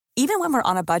Even when we're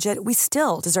on a budget, we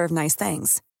still deserve nice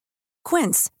things.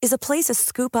 Quince is a place to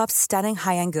scoop up stunning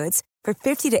high-end goods for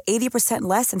 50 to 80%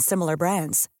 less than similar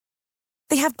brands.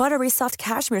 They have buttery soft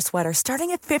cashmere sweaters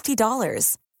starting at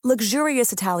 $50,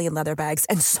 luxurious Italian leather bags,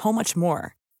 and so much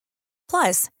more.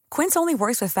 Plus, Quince only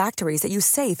works with factories that use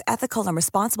safe, ethical, and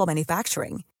responsible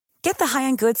manufacturing. Get the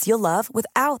high-end goods you'll love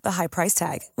without the high price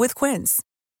tag with Quince.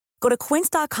 Go to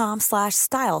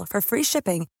quince.com/style for free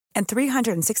shipping and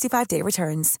 365-day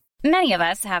returns. Many of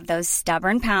us have those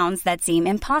stubborn pounds that seem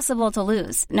impossible to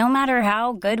lose, no matter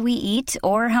how good we eat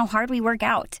or how hard we work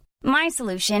out. My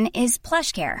solution is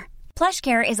PlushCare.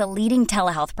 PlushCare is a leading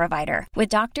telehealth provider with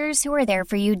doctors who are there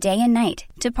for you day and night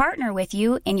to partner with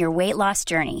you in your weight loss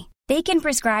journey. They can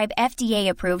prescribe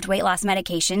FDA-approved weight loss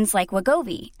medications like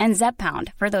Wegovy and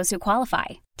Zepbound for those who qualify.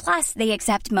 Plus, they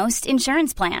accept most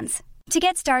insurance plans. To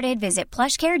get started, visit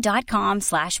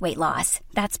plushcare.com/weightloss.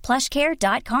 That's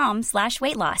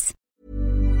plushcare.com/weightloss.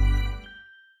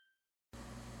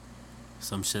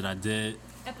 Some shit I did.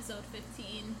 Episode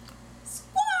 15.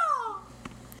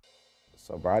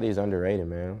 Sobriety is underrated,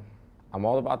 man. I'm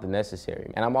all about the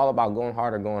necessary, and I'm all about going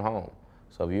hard or going home.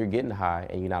 So if you're getting high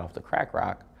and you're not off the crack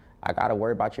rock, I gotta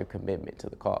worry about your commitment to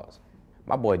the cause.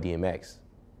 My boy DMX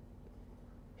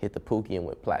hit the Pookie and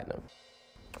went platinum.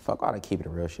 Fuck all that keeping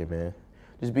it real shit, man.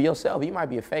 Just be yourself. You might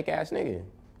be a fake ass nigga.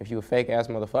 If you a fake ass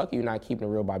motherfucker, you're not keeping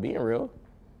it real by being real.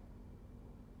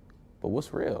 But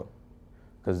what's real?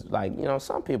 Because, like, you know,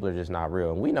 some people are just not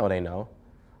real, and we know they know.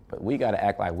 But we gotta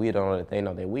act like we don't know that they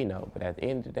know that we know. But at the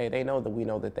end of the day, they know that we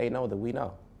know that they know that we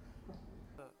know.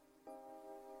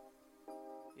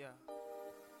 Yeah,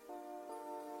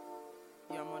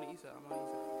 I'm on the east side.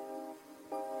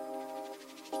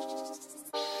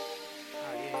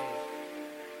 Yeah.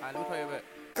 Alright, let me call you back.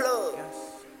 Plug.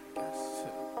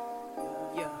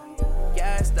 Yeah.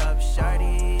 Gassed up,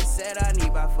 shorty. Said I need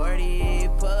about 40.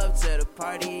 Pull up to the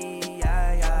party.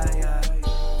 Yeah.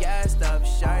 Gassed up,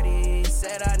 shorty.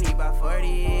 Said I need about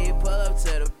 40. Pull up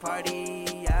to the party.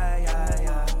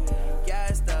 Yeah.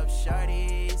 Gassed up,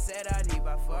 shorty. Said I need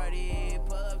about 40.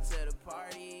 Pull up to the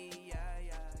party. Yeah.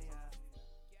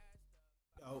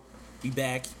 Yo, we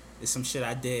back. It's some shit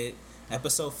I did.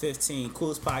 Episode 15,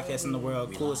 coolest podcast in the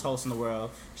world, coolest host in the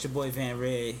world. It's your boy Van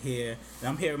Red here.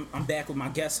 And I'm back with my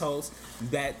guest host.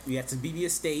 We at the BB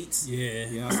Estates. Yeah.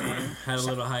 You know what I'm saying? Had a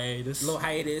little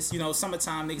hiatus. You know,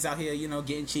 summertime niggas out here, you know,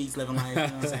 getting cheeks, living life. You know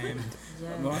what I'm saying?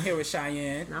 Yeah. I'm here with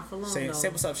Cheyenne. Not for long, Say though.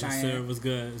 what's up, Cheyenne. Yes, sir. What's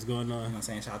good? What's going on? You know what I'm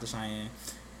saying? Shout out to Cheyenne.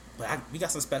 But we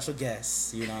got some special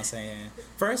guests, you know what I'm saying?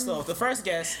 First off, the first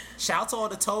guest, shout out to all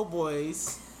the Toe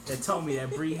Boys that told me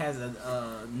that Bree has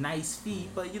a nice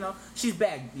feet, but you know, she's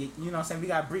back. You know what I'm saying? We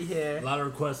got Bree here. A lot of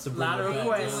requests to bring Lot of her back,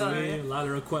 requests, you know what I son. mean? A lot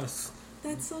of requests.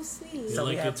 That's so sweet. So we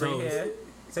lick have your Bree toes. here.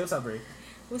 Say what's up, Bree.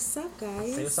 What's up,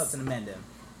 guys? Say what's up to the men then.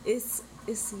 It's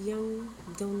Young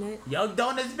Donut, Young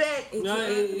Donut's back.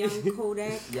 aka Young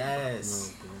Kodak,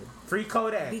 Yes. Free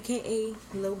Kodak. BKA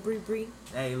Lil Bree.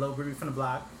 Hey, Lil Bree from the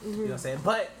block. You know what I'm saying?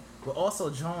 But we're also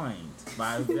joined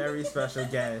by a very special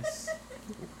guest.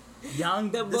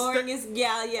 The boringest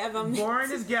gal you ever met.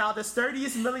 Boringest gal, the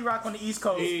sturdiest Millie Rock on the East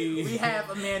Coast. Hey. We have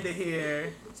Amanda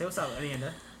here. Say what's up,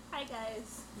 Amanda. Hi,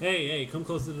 guys. Hey, come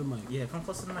closer to the mic. Yeah, come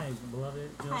close to the mic,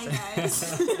 beloved. You know what Hi, I'm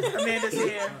saying? guys. Amanda's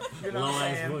here. You know Low what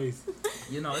I'm ass saying? voice.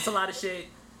 You know, it's a lot of shit.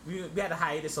 We had a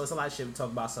hiatus, so it's a lot of shit we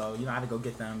talk about. So, you know, I had to go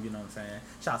get them. You know what I'm saying?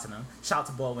 Shout out to them. Shout out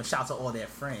to Baldwin. Shout out to all their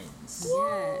friends. Yes.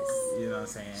 You know what I'm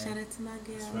saying? Shout out to my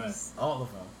girls. Right. All of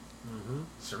them.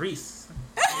 Sharice.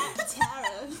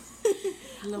 Tara.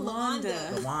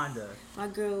 Lawanda. My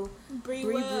girl Bree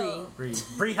Bree Will.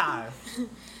 Bree Hive.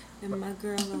 and my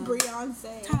girl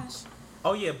Beyonce. Tosh.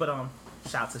 Oh, yeah, but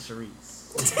shout out to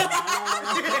Sharice.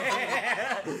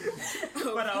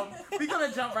 But we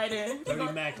gonna jump right in.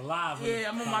 Dirty Mac live. Yeah,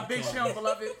 I'm on my big show,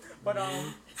 beloved. But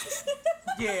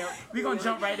yeah, we gonna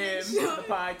jump right in to the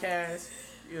podcast.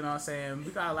 You know what I'm saying?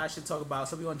 We got a lot of shit to talk about,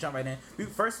 so we gonna jump right in.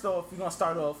 First off, we gonna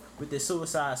start off with the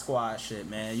Suicide Squad shit,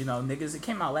 man. You know, niggas, it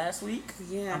came out last week.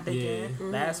 Yeah. I'm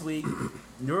thinking last week.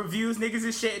 The reviews, niggas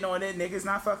is shitting on it. Niggas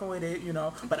not fucking with it, you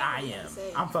know. But I am.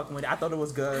 I'm fucking with it. I thought it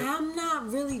was good. I'm not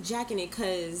really jacking it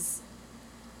because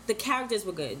the characters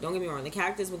were good. Don't get me wrong. The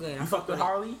characters were good. You fucked with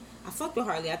Harley? I fucked with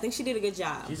Harley. I think she did a good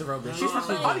job. She's a real bitch. She's from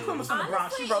Harley Quinn was from the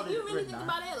Bronx. She wrote if it. you really written think out.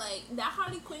 about it, like that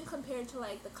Harley Quinn compared to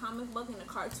like the comic book and the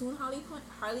cartoon Harley Quinn,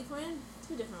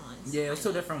 two different ones. Yeah, it was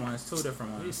two different ones.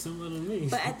 Pretty similar to me.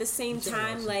 But at the same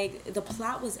time, like the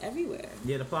plot was everywhere.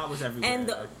 Yeah, the plot was everywhere. And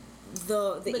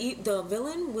the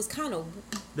villain was kind of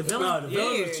The villain, No, the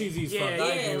villain weird. was cheesy as fuck. yeah, I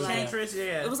agree with that. Enchantress,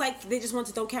 yeah. It was like they just wanted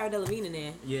to throw Cara Delevingne in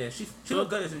there. Yeah, she looked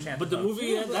good as Enchantress. But the though.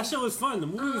 movie, that shit was fun. The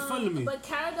movie was fun to me. But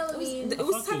Cara Delevingne It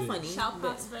was Fuck kind it. of funny. shall but-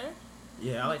 prosper.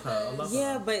 Yeah, I like her. I love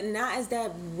Yeah, her. but not as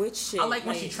that witch shit. I like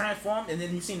when she transformed, and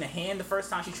then you seen the hand the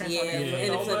first time she transformed. Yeah, and Yeah. flipped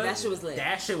and it over. flipped, that shit was lit.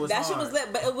 That shit was That shit hard. was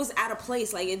lit, but it was out of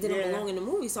place. Like it didn't Yeah. belong in the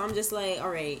movie. So I'm just like,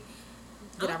 all right,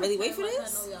 did I really wait for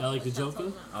this? I like the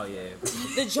Joker? Oh yeah,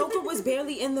 The Joker was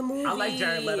barely in the movie. I like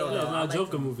Jared Leto, Yeah, though. it's I not a like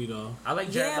Joker him. movie though. I like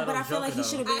Jared Yeah, Leto. but I feel like he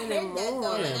should have I been in heard that more.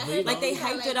 though. Yeah, I but heard you Like they know.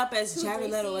 hyped it up as Jared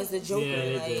Leto as the Joker, Yeah,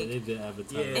 they like, did. They did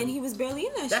advertise. Yeah. and he was barely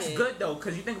in that That's shit. good though,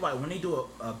 because you think about it, when they do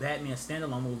a Batman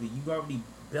standalone movie, you already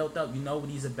built up. You know what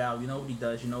he's about. You know what he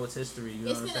does. You know his history. You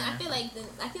know It's what gonna. I'm I saying?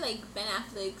 feel like Ben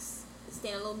Affleck's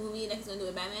standalone movie that he's gonna do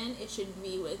with Batman. It should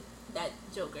be with that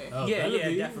Joker. Oh, Yeah, better yeah,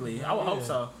 be. definitely. I would hope Yeah.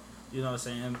 so. You know what I'm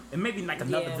saying? And maybe like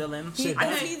another Yeah. villain. He, Shit, I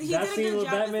that- think he that did a scene good with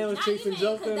job. Batman was Not chasing even,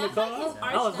 Joker in the 'cause that's car. like his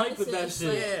I was arch hyped with that nemesis,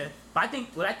 shit. Yeah, but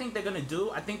what I think they're gonna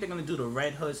do, I think they're gonna do the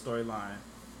Red Hood storyline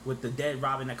with the dead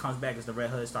Robin that comes back as the Red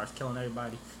Hood starts killing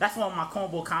everybody. That's one of my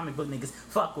cornball comic book niggas.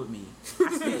 Fuck with me.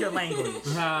 I speak your language.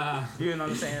 Ah, You know what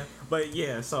I'm saying? But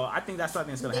yeah, so I think that's something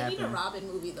that's gonna They need a happen. Robin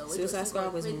movie though. With Suicide Joseph,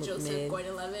 Squad was with Joseph mid.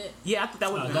 Gordon-Levitt. Yeah, I think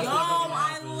that would No, be that's Yo, not good. gonna I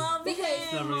happen. love Because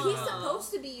him. he's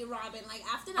supposed to be Robin. Like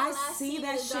after that I last see scene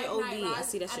that of the shit Dark Knight OD. I Rises,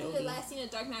 see that shit after the OD. last scene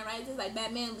of Dark Knight Rises, like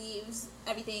Batman leaves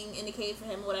everything in the cave for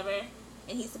him, whatever,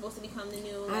 and he's supposed to become the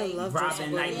new. I Like, love Robin, Joseph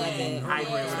Nightwing, Gordon-Levitt. Hybrid,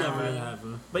 it's never whatever. gonna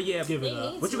happen. But yeah, Give it They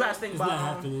up. need what you guys think It's about? not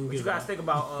happening. What you Give guys up. think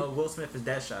about Will Smith as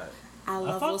Deadshot? I love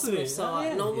fucked Will with Smith, it. so Oh,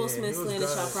 yeah. no Will Yeah, Smith he was slander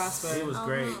good. shall prosper. He was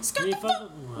great. You ain't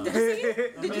fuck-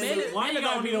 Why you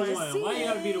gotta be the one? Why you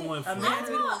gotta be the one? I For mean, it? I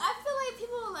feel like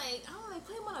people like I don't know, they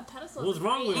put him on a pedestal. What's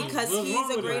wrong with him? Because What's he's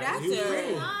wrong a with great him? He was actor.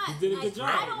 great. Not, He did a good like, job.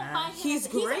 I don't find him. He's He's a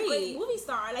great. great movie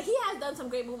star. Like he has done some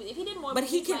great movies. If he did more, But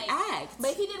he movies, can like, act.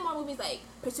 But if he did more movies like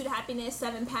Pursuit of Happiness,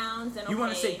 7 Pounds, then okay. You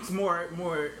want to say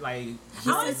more like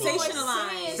I want to see more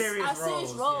sensationalized. Serious serious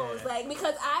roles, roles. yeah. Like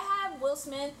because I have Will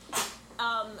Smith,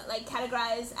 like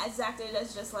categorized as an actor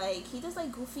that's just like he does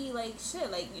like goofy like shit.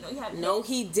 Like you know you have No,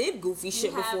 he did goofy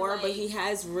shit have, before, but like- he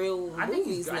has real I think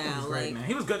movies he's, I think now. he's great, Like man.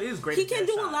 He was good. He was great. he as can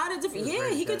do a Deadshot. lot of different. was Yeah,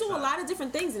 great he as can do a Deadshot. lot of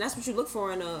different things, and that's what you look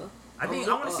for in a. I think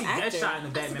I want to see actor. Deadshot in the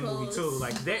Batman movie too. suppose.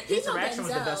 Like their He's no interaction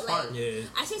was the Denzel, best like- part. Yeah.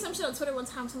 I seen some shit on Twitter one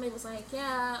time. Somebody was like,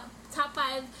 "Yeah, top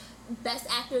 5 best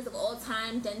actors of all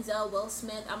time: Denzel, Will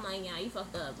Smith." I'm like, "Yeah, you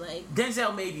fucked up." Like,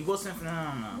 Denzel maybe Will Smith.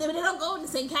 No. they don't go in the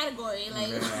same category. Like,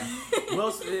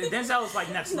 Denzel was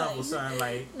like next level, son.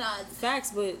 Like nah,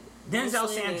 Facts, but Denzel, no Sam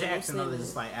slander, Jackson, no those are slander.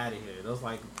 just like out of here. Those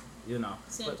like you know.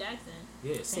 Sam But- Jackson.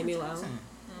 Yeah, Sam Samuel L. Jackson.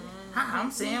 Hi,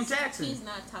 I'm Sam Jackson. He's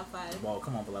not top 5. Well,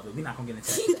 come on, beloved. We're not gonna get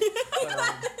into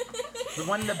that. But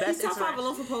one of the He's best top 5 interactions.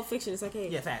 alone for Pulp Fiction. It's okay.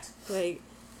 Yeah, facts. Like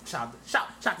Shout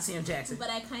to Sam Jackson. But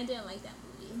I kind of didn't like that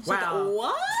movie. Wow.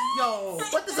 what? Yo,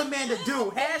 what does Amanda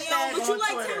do? Hashtag Yo, but you on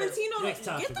like Twitter. Tarantino? Next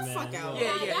topic, Get the man. fuck out. Yeah,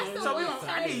 yeah. That's the So we worst don't-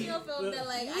 I mean- Tarantino film that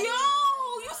like. Yo,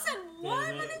 you said Yeah, what?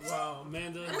 man. my nigga? Well,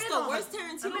 Amanda. That's the worst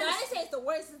Tarantino. No, I didn't say it's the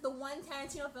worst. It's the one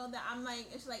Tarantino film that I'm like,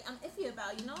 it's like I'm iffy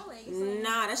about. You know, like. It's like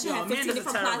Nah, that shit Yo, had 15 Amanda's a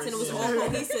different plots and it was all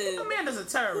terrorist. cohesive. Amanda's a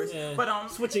terrorist. Yeah. But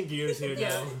Switching gears here,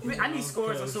 yeah, though. I need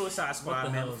scores on Because Suicide what Squad, the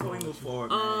man. hell is Before we wrong move with you? forward,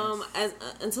 man. As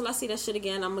until I see that shit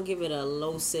again, I'm gonna give it a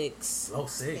low 6. Low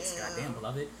 6, goddamn,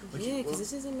 beloved. What Yeah, you- because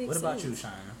this doesn't make What sense. about you,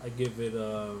 Shina? I give it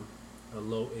a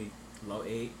low 8. Low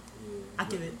 8. Yeah. I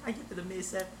give it a mid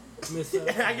 7. Miss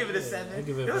I give it a 7. I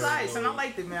give it. It was very nice, and low I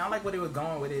liked it, man. I like where they were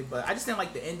going with it, but I just didn't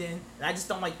like the ending, and I just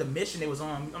don't like the mission they was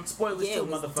on. I'm spoilers Yeah, too, it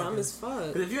was dumb as motherfuckers. fuck.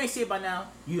 Because if you ain't see it by now,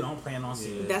 you don't plan on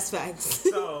seeing Yeah. it. That's facts.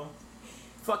 So,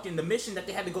 fucking the mission that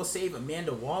they had to go save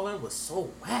Amanda Waller was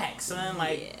so whack, son.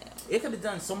 Like, Yeah. it could have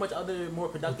done so much other more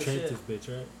The productive shit. Transit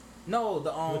bitch, right? No, the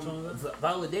Which one was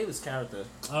Viola Davis character.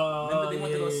 Oh, Remember they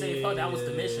went to go yeah, save her? That was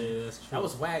the yeah, mission. yeah, that's true. That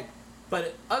was whack.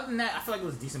 But other than that, I feel like it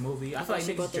was a decent movie. I feel like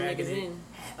she niggas brought the dragging niggas it.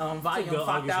 in. Volume good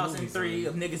August 5003 movie,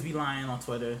 of niggas be lying on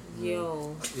Twitter. Yo. You know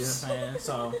what I'm saying?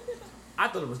 So, I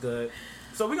thought it was good.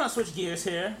 So, we're going to switch gears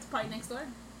here. Party Next Door.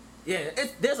 Yeah,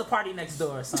 there's a party next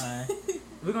door, son.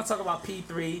 We're going to talk about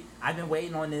P3. I've been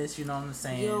waiting on this, you know what I'm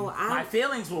saying? Yo, My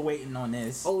feelings were waiting on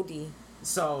this. OD.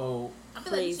 So, I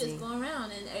feel like it's Crazy. just going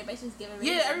around and everybody's just giving.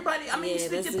 yeah, ratings. everybody, I mean, Yeah,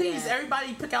 speak let's your do piece. that.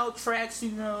 Everybody pick out tracks,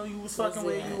 you know, you was fucking Let's do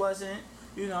with, that. you wasn't.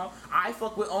 You know, I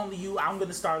fuck with Only You. I'm going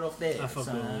to start off there. I fuck with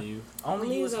son. Only You. Only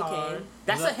Only You You's is okay. hard.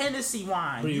 That's Was a that- Hennessy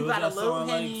wine. Brie, You was got a that little song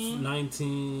Henny. like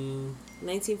 19.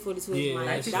 1942 Yeah, is mine.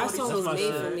 That 1942 song was my made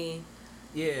shit. for me.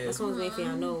 Yeah. That song was made for me.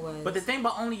 I know it was. But the thing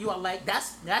about Only You I like,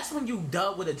 that's when you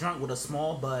dub with a drunk with a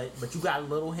small butt, but you got a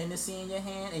little Hennessy in your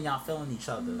hand and y'all feeling each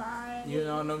other. You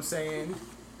know what I'm saying?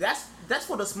 That's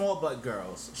for the small butt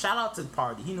girls. Shout out to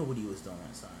Party. He knew what he was doing,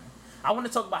 son. I want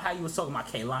to talk about how you was talking about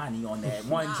Kehlani on that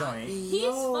one joint. He's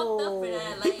fucked up for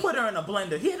that. Like, He put her in a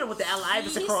blender. He hit her with the Al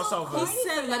Iverson crossover. He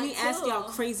said, "Let me ask y'all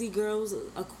crazy girls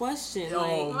a question." Oh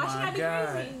Like, why should I my be god!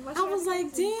 crazy? Why I should was be like,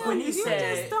 crazy? "Damn, When he you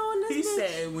said, just throwing this he bitch."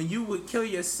 said, when you would kill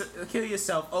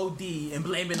yourself, OD, and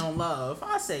blame it on love.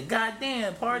 I said, God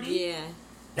damn, party. Yeah.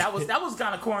 That was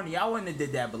kind of corny. I wouldn't have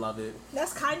did that, beloved.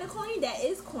 That's kind of corny. That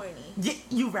is corny. Yeah,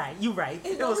 you right.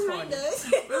 It was corny.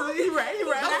 You right.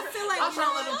 But I feel like I was trying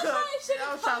to let him cook. I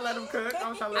I was trying to let him cook.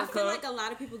 I feel like a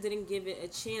lot of people didn't give it a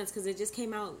chance because it just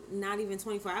came out not even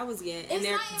 24 hours yet, and It's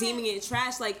they're not even- deeming it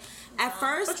trash. Like at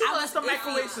first, But you know, I it's was the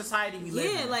microwave society we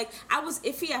live Yeah, in. like I was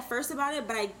iffy at first about it,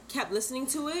 but I kept listening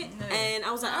to it, and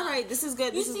I was like, all right, this is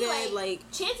good. You This is see, good. Like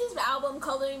Chance's album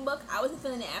Coloring Book, I wasn't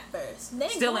feeling it at first. Then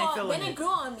Still ain't feeling Then it. it grew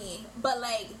on me. But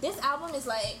like this album is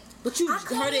like. but you I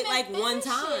couldn't heard it even like one finish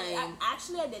it. time.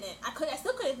 Actually, I didn't. I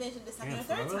still couldn't finish it the second or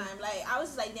third time. Like I was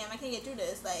just like, damn, I can't get through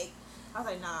this. Like I was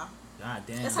like, nah. God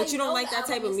damn. That's But how you don't know like the that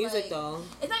type album of is, music like- though.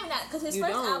 It's not even that because his You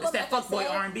first don't. album, It's that like I fuckboy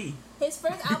said, R&B. His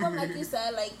first album, like you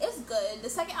said, like it's good. The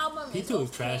second album is P2 okay.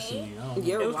 is trash to me. I don't know.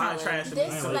 You're It was kind wildin'. of trash to me.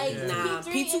 This Yeah. like Nah,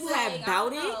 P3 P2 is had like,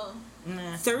 Bout I don't It. know.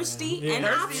 Thirsty Yeah. and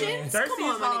Thirsty- options. Thirsty Come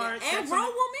on, is my hard. nigga. And Sexy- Grown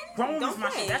Woman. Grown Don't Woman's my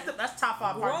play. shit. That's top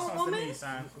 5 party Grown songs to Woman? me,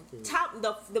 son. Top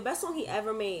the best song he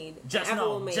ever made. Just ever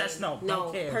Know, made. Just Know, No,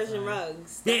 don't care, Persian son.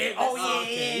 Rugs. Yeah. That's the Oh best song.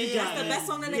 yeah. You got That's the it. best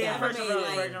song that nigga Yeah, ever Persian made. Rugs,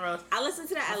 Like, Persian Rugs. I listened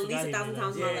to that at forgot least he 1,000 made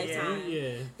times in that. my Yeah, lifetime.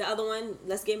 Yeah. The other one,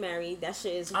 Let's Get Married. That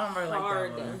shit is I don't really like that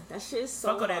hard. one. That shit is so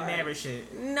Fuck all hard. that marriage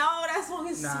shit. No, that song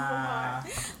is super Nah. hard.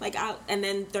 Like, and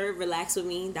then third, Relax With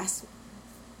Me. That's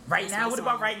Right That's now, my what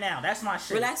about song. Right Now? That's my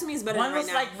shit. Relax With Me is better One than Right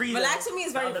looks Now. like Rita, Relax With Me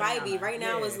is very the other vibey. Right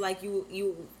Now yeah. is like you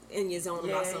in your zone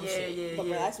Yeah, about some yeah, shit. yeah, But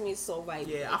yeah. Relax With Me is so vibey.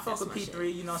 Yeah, I Like, fuck that's with my P3,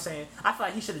 shit. you know what I'm saying? I feel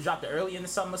like he should have dropped it early in the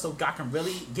summer so God can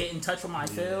really get in touch with my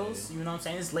feels. You know what I'm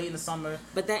saying? It's late in the summer.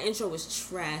 But that intro was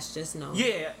trash. Just know.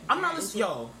 Yeah, I'm not listening.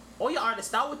 Yo, all your artists,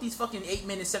 start with these fucking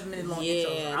 8-minute, 7-minute long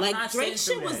intros. Yeah, I'm like not Drake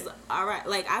sitting shit through was that. alright.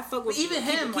 Like I fuck But with even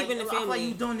him, like, keeping the I feel like family.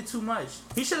 you doing it too much.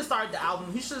 He should have started the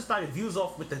album. He should have started Views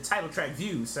off with the title track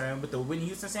Views, son, with the Whitney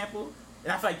Houston sample.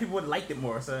 And I feel like people would have liked it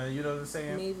more, son. You know what I'm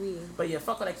saying? Maybe. But yeah,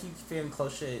 fuck all that keep feeling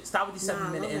close shit. Stop with these Nah, I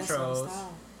 7-minute love that song. intros.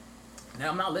 Stop. Now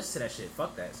I'm not listening to that shit.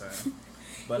 Fuck that, son.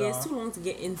 But Yeah, it's too long to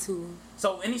get into.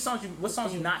 so any songs what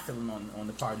songs you not feeling on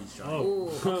the parties, John? Ooh,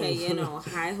 okay, you know,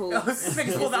 High Hopes. This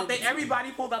nigga pulled out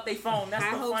everybody pulled out their phone. That's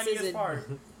High the Hopes is funniest a part.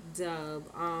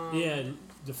 dub. Yeah,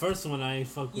 the first one I ain't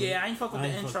fuck with. Yeah, I ain't fuck with the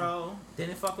ain't intro.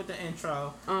 Didn't fuck with the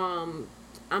intro.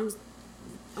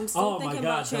 I'm still Oh my thinking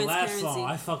god, about the last Transparency. song.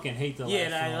 I fucking hate the Yeah,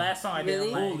 last that song. last song I didn't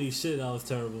Really? like. Holy shit, that was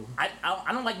terrible. I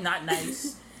don't like Not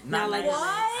Nice. Not like What?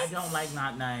 I don't like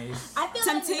Not Nice. I feel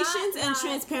Temptations like and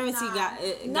Transparency got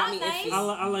Not me Nice. iffy.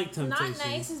 I like Not Temptations.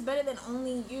 Nice is better than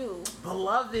Only You.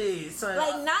 Beloved. So, Like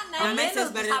Not Nice. Not Nice is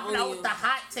Amanda's better than popping Only out You. with the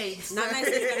hot takes. Not Nice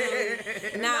is better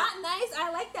than Nah, Not Nice.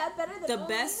 I like that better than the Only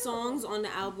best You. songs on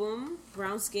the album,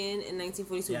 Brown Skin in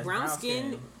 1942. Yes, Brown Brown Skin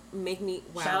Skin. make me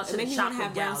Shout wow. out to It make the me want to chocolate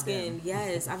have brown gal skin. then.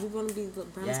 Yes, I really want to be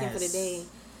brown skin for the Yes. day,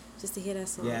 just to hear that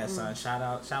song. Yeah, son. Shout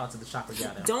out to the chocolate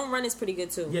guy. Don't Run is pretty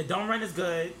good too. Yeah, Don't Run is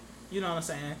good. You know what I'm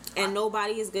saying? And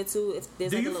Nobody is good too. If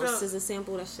there's Do like a you little feel- scissor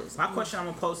sample, that shit's My question I'm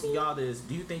gonna pose to y'all is: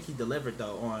 do you think he delivered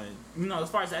though on as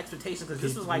far as the expectations? Because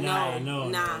this was like No.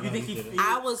 You think he? didn't.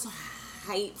 I was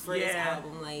hyped for this Yeah.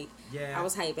 album. Like, Yeah. I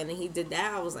was hyped, and then he did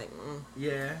that. I was like,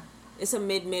 Yeah. it's a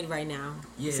mid right now.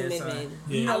 Yeah, It's a mid. son.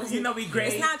 Yeah. You know we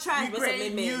grade. It's not trash, we but it's a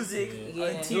grade mid-mid. music. Yeah.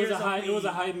 It was Tears a of high. It was a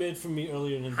Weed. high mid for me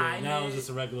earlier in the High day. Now mid. it's just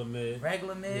a regular mid.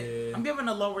 Regular mid. Yeah. I'm giving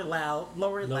a lower loud.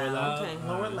 Lower loud. Okay.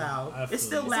 Lower Alright. loud. I It's feel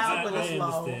still you. loud, but I it's low.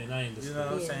 understand. I understand. You know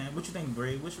what I'm Yeah. saying? What you think,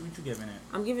 Bree? What you giving it?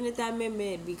 I'm giving it that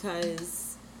mid because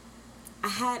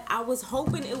I was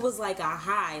hoping it was like a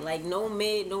high, like no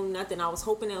mid, no nothing. I was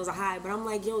hoping it was a high, but I'm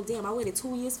like, yo, damn, I waited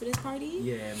 2 years for this party.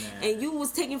 Yeah, man. And you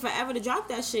was taking forever to drop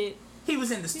that shit. He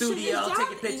was in the You should studio just taking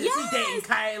drop- pictures. Yes. He dating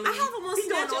Kylie. I have him on he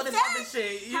doing all Snapchat. this other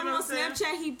shit. You Have know him on what I'm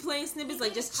saying? Snapchat, he playing snippets,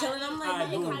 like just chilling. I'm like, Alright,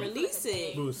 man, boom. release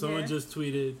it. Boo, someone Yeah. just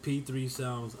tweeted P3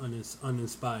 sounds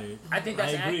uninspired. I think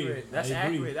that's I agree. accurate. That's I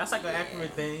agree. accurate. That's like an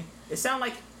accurate thing. It sounded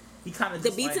like he kind of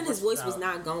The beats in his voice was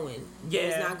not going. It Yeah.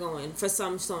 was not going for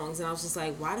some songs, and I was just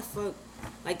like, why the fuck?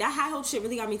 Like that High Hope shit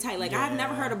really got me tight. Like I've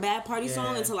never heard a bad party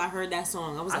song Yeah. until I heard that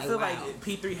song. I was I like, feel wow. like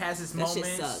P3 has his That shit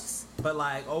moments, sucks. but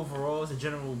like overall, as a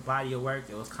general body of work,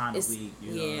 it was kind of It's weak.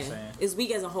 You know what I'm saying? It's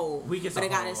weak as a whole. Weak as but a it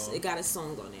got whole. it got its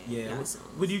songs on there. It Yeah. got What, its songs.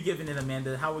 what are you giving it,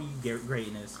 Amanda? How are you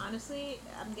grading this? Honestly,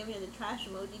 I'm giving it the trash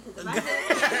emoji because if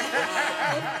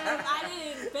I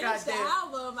didn't finish the Goddamn.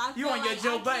 album, I You feel on your like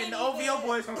Joe I Button? The can't OVO even-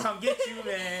 boys gonna come get you,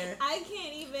 man. I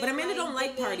can't even. But Amanda don't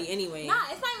like give it- Party anyway. Nah,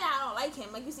 it's not even that I don't like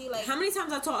him. Like you see, like How many many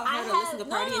times I heard her listen to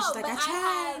Party and she's like, I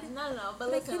tried. But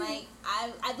listen, like,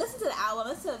 I listened to the album. I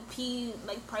listened to P,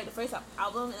 like, probably the first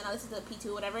album, and then I listened to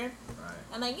P2, whatever. Right.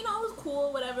 And, like, you know, it was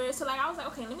cool, whatever. So, like, I was like,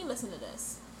 okay, let me listen to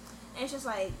this. And it's just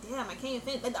like, damn, I can't even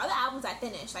finish. Like, the other albums I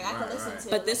finished. Like, I could listen to.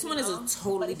 But this one is a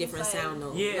totally different sound,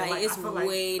 though. Yeah, like, it's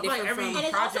way different from... And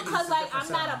it's also because, like,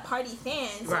 I'm not a Party fan.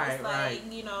 So it's like,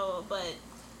 you know, but...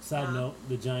 Side note,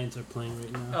 the Giants are playing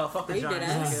right now. Oh, fuck the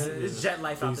Giants. It's jet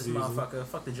life out this motherfucker.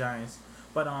 Fuck the Giants.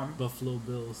 But, Buffalo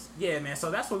Bills. Yeah, man, so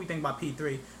that's what we think about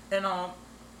P3. And,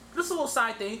 just a little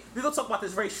side thing. We're gonna talk about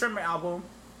this Ray Shrimmer album.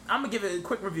 I'm gonna give it a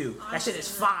quick review. That shit is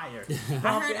fire.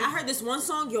 I heard this one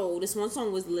song. Yo, this one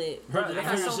song was lit. Bro, I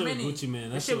got so many. Gucci,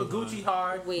 man. That shit with Gucci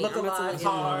hard. Look Alive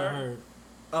hard.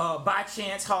 By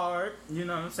Chance hard. You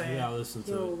know what I'm saying? Yeah, I'll listen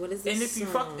to it. What is this and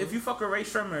if you fuck with Ray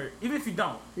Shrimmer, even if you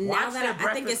don't, watch their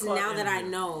I think it's Now That I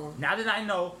interview. Know. Now That I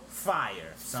Know,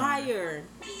 fire. Son. Fire.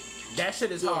 That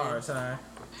shit is hard, son.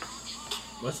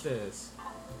 What's this?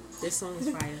 This song is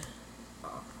fire.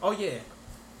 Oh yeah.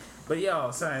 But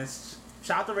yo, son,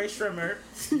 shout out to Ray Shrimmer.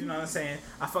 You know what I'm saying?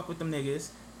 I fuck with them niggas.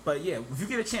 But yeah, if you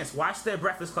get a chance, watch their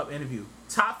Breakfast Club interview.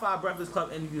 Top 5 Breakfast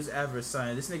Club interviews ever,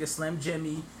 son. This nigga Slim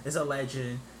Jimmy is a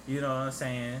legend. You know what I'm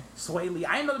saying? Sway Lee.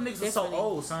 I didn't know the niggas were so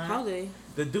old, son. How they?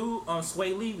 The dude on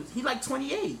Sway Lee, he like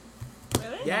 28.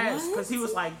 Really? Yes, because he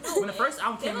was like, when the first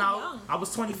album came out, young. I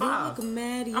was 25. They look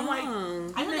mad young. I'm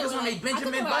like, these niggas on their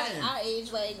Benjamin Button. Our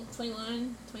age, like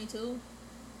 21, 22.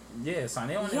 Yeah, son.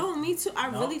 They on Yo, me too. I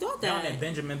really thought They on that. that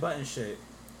Benjamin Button shit.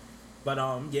 But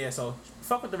yeah, so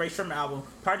fuck with the Ray Shrimmer album.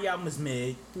 Party album is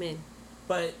mid.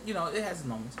 But you know, it has its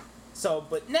moments. So,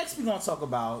 but next we're gonna talk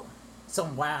about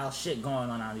some wild shit going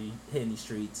on out here in these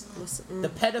streets. The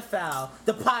pedophile,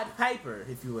 the Pied Piper,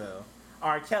 if you will.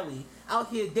 R. Kelly out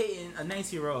here dating a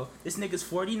 19-year-old. This nigga's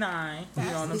 49. You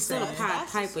know what I'm saying? He's still a Pied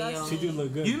Piper, yo. She do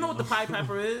look good. You know what the Pied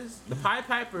Piper is? The Pied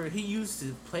Piper, he used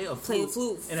to play a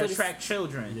flute and attract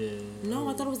children. Yeah. No,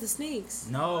 I thought it was the snakes.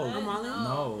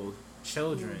 No,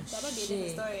 children. That might be a different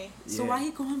story. So why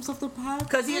he call himself the Pied Piper?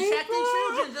 Because he attracted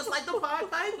children just like the Pied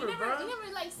Piper, You bro.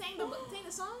 never like sang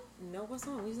the song? No, what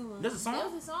song? What song? There's a song?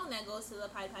 There's a song that goes to the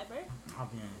Pied Piper. Oh,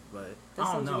 man, but That's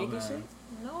I don't some know, Jamaican man. shit?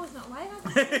 No, it's not. Why you have to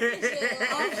say shit?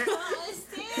 I don't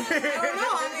understand. I don't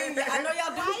know. I mean, I know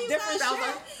y'all do different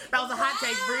shit. That was a hot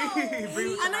take,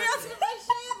 Bree. I know y'all do different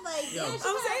shit. Like,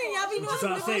 I'm saying, y'all be doing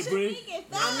some different shit.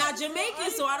 I'm not Jamaican,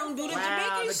 so I don't do the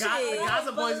Jamaican the shit.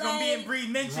 Gaza boys gonna be in Bree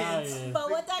mentions. But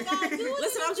what that guy do?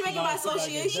 Listen, I'm Jamaican by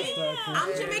association.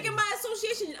 I'm Jamaican by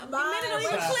association. The men don't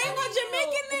even claim what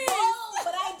Jamaican is. Oh,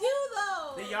 but I do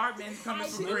though. The Yardman coming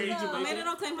from Bree. Men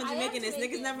don't claim what Jamaican is.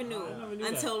 Niggas never knew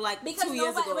until like because 2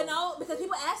 years ago. Because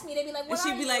people ask me, they be like, "What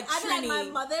she'd be like, I'd be like, my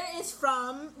Trini. mother is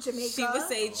from Jamaica. She would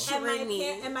say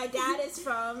Trini. And my dad is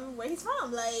from where he's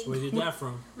from. Like, Where's your dad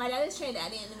from? my dad is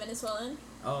Trinidadian and Venezuelan.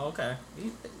 Oh, okay.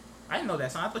 I didn't know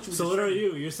that, son. I thought you were So what are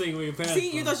you? You're saying where your parents See,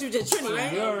 from. you thought you were just Trini,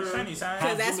 right? Trini, son.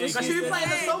 Because that's what Because she you be was playing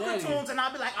the saying. soca tunes, and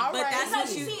I'll be like, all But right. that's what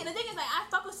See, you... the thing is, like, I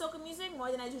fuck with soca music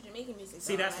more than I do Jamaican music.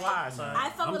 See, that's like, why, son. I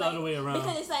fuck I'm with the like, other way around.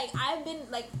 because it's like I've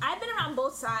been around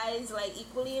both sides like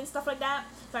equally and stuff like that.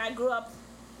 So I grew up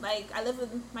like I lived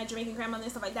with my Jamaican grandmother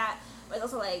and stuff like that. But it's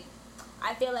also like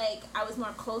I feel like I was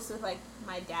more close with like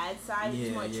my dad's side, which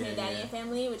is more Trinidadian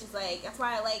family, which is like that's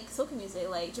why I like soca music.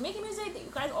 Like Jamaican music,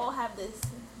 you guys all have this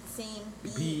same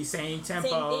beat, same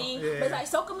tempo, same thing. But it's like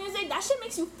soca music, that shit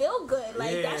makes you feel good.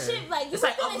 Like that shit, like you It's be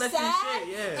like feeling uplifting sad,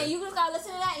 shit, and you just gotta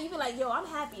listen to that, and you be like, yo, I'm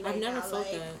happy right I've never now. felt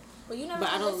like, that. But you never. But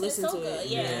I don't listen to soca.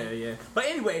 it. Yeah. But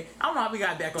anyway, I don't know how we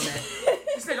got back on that.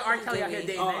 This nigga R. Kelly out here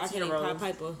dating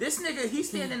 19-year-olds. This nigga, he's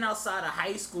standing outside of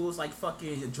high schools like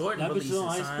fucking Jordan That bitch releases, in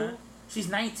high son. school? She's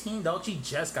 19 though. She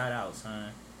just got out,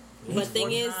 son. But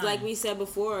thing is, like we said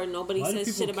before, nobody Why do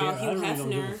says people shit about care? Hugh I really don't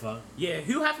give a Hefner. fuck. Yeah,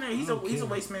 Hugh Hefner, he's a care.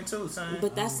 waste man too, son.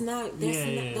 But that's not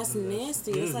that's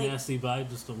nasty. It It's is like nasty, but I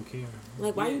just don't care.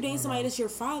 like why are you dating somebody that's your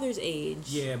father's age?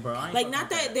 Yeah, bro. I ain't Like fucking not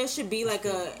with that there should be like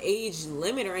a age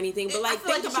limit or anything, but like I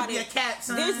feel think like about you should it. be a cat,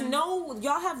 son. There's no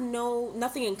y'all have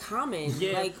nothing in common.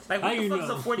 Yeah, like what the fuck is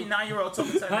a 49-year-old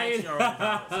talking to a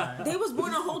 19-year-old? They was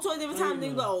born a whole totally different time. They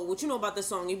be like, oh, what you know about this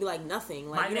song? You'd be like,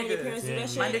 nothing. Like, My you know, your nigga, parents do that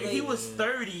shit. my nigga, he Like, was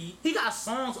 30. He got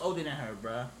songs older than her,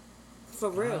 bruh. for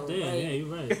real. Damn, like, yeah, you're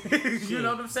right. You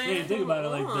know what I'm saying? Yeah, think about it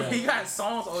like that. He got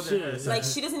songs older than her. Shit. son. like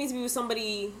she doesn't need to be with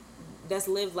somebody that's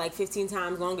lived like 15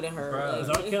 times longer than her. Bruh. Was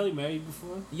Like, R. Kelly married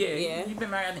before? Yeah, he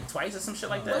been married I think twice or some shit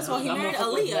like that. First of all, he married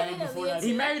Aaliyah.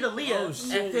 He married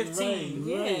Aaliyah at 15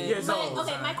 years old.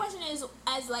 Okay, my question is,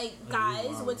 as like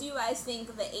guys, what do you guys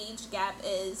think the age gap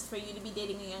is for you to be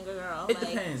dating a younger girl? It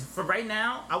depends. For right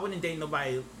now, I wouldn't date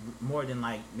nobody more than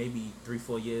like maybe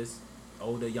 3-4 years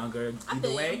older, younger,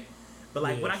 either way. But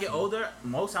like when I get older,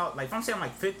 most out like if I'm saying I'm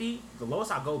like 50, the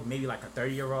lowest I'll go maybe like a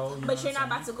 30-year-old. You know but you're not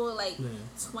about to go like 20.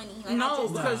 Like, no,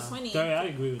 because 20. I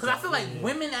agree with because I feel like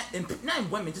women, not even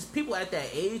women, just people at that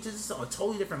age, is just a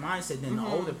totally different mindset than the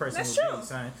older person. That's would true. Be,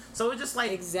 son. So it's just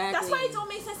like exactly. That's why it don't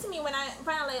make sense to me when I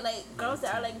find out like girls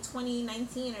that are like 20,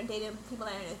 19 are dating people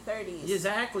that are in their 30s.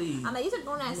 Exactly. I'm like, these are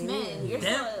grown ass men. You're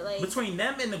them, still like between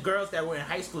them and the girls that were in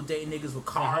high school dating niggas with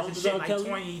cars and shit, like Kelly?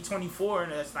 20, 24,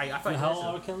 and that's like I feel like how old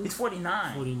are Kelly? he's 49.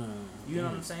 49. You know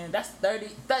what I'm saying? That's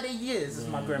 30 years, as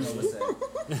my grandma would say.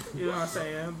 You know what I'm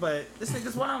saying? But this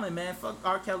nigga's wildin', man. Fuck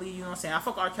R. Kelly, you know what I'm saying? I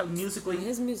fuck R. Kelly musically.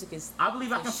 His music is. I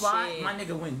Believe I Can Fly. shit. My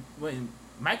nigga, when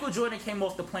Michael Jordan came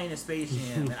off the plane in Space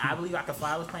Jam and I Believe I Can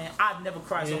Fly was playing, I've never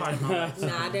cried so hard in my life.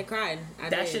 Nah, I did cry.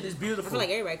 That shit is beautiful. I feel like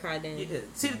everybody cried then. Yeah.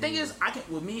 See, the thing is, I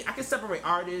can separate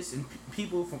artists and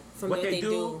people from what they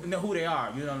do and then who they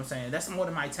are. You know what I'm saying? That's more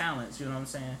than my talents. You know what I'm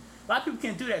saying? A lot of people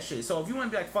can't do that shit. So if you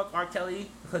want to be like, fuck R. Kelly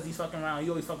because he's fucking around,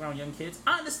 you always fucking around young kids,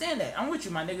 I understand that. I'm with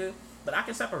you, my nigga. But I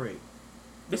can separate.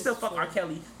 They still fuck R.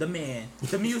 Kelly, the man,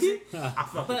 the music. I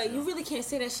fuck with But you really can't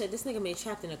say that shit. This nigga made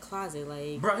Trapped in a Closet,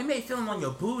 like. Bro, he made Film on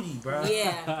Your Booty, bro.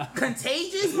 Yeah.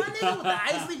 Contagious, my nigga, with the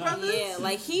Isley Brothers. Yeah,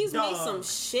 like he's made some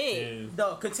shit.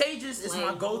 Dog, Contagious is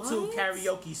my Like, go-to what?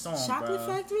 karaoke song, Chocolate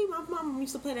bro. Factory, my mom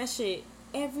used to play that shit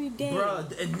every day. Bro,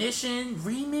 the Ignition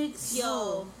remix,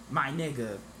 yo, my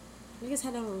nigga. Niggas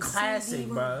had that on Classic, CD,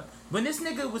 bro. When this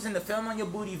nigga was in the Film on Your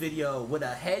Booty video with a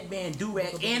headband,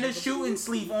 do-rag, and a shooting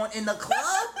sleeve on in the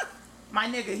club, my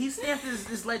nigga, he stamped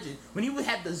this legend. When he would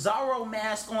have the Zorro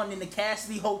mask on in the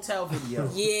Cassidy Hotel video.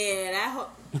 Yeah,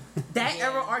 That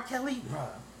era R. Kelly, bro.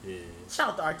 Yeah. Shout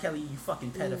out to R. Kelly, you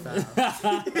fucking pedophile.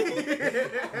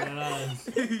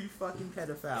 You fucking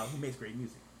pedophile. He makes great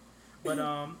music. But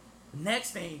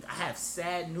next thing, I have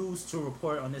sad news to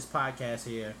report on this podcast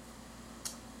here.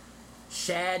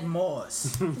 Shad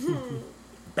Moss,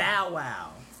 Bow Wow,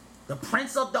 the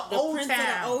Prince of the Old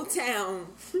Town,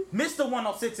 Mr.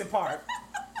 106 in Park,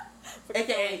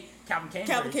 aka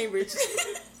Calvin Cambridge,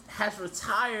 has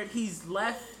retired. He's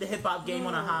left the hip hop game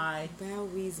on a high. Bow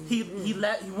Weezy. He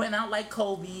went out like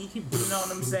Kobe. You know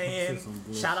what I'm saying?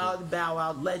 Shout out to Bow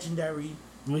Wow, legendary.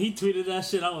 When he tweeted that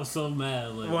shit, I was so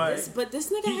mad. Like, what? But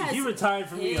this nigga has. He retired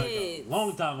from me like a hits.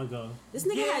 long time ago. This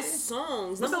nigga has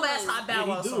songs. What's the last hot Bow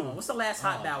Wow he do. song? What's the last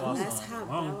hot Bow Wow Last song? hot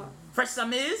Bow Wow. Fresh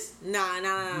Some Is? Nah.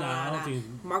 I don't think.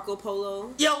 Marco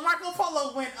Polo. Yo, Marco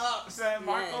Polo went up, son.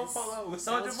 Marco Yes. Polo with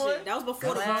That Soulja was Boy. shit. That was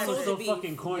before the That was so beef.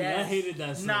 fucking corny. Yes. I hated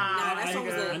that song. Nah, that song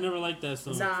was I never liked that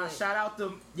song. Nah, shout out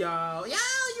to yo,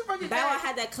 you bring it Bow Wow back.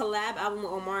 had that collab album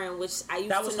with Omarion, which I used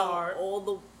That was to know hard. all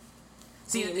the.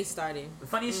 See, when we started. the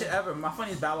funniest shit ever. My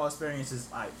funniest Bow Wow experience is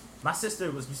like my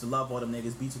sister used to love all them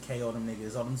niggas, B2K, all them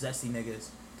niggas, all them zesty niggas.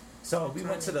 So we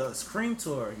went to the Scream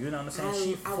tour. You know what I'm saying?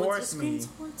 She forced me.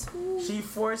 She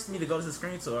forced me to go to the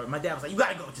Scream tour. My dad was like, "You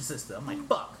gotta go with your sister." I'm like,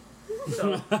 "Fuck."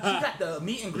 So she got the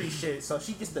meet and greet shit. So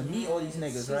she gets to meet all these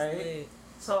niggas, right? Lit.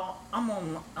 So I'm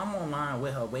online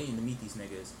with her waiting to meet these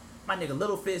niggas. My nigga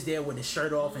Little Fizz there with his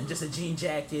shirt off and just a jean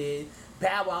jacket.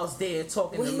 Bow Wow's there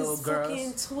talking With to little his girls.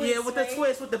 fucking twist, Yeah, with the right?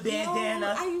 twist, with the bandana,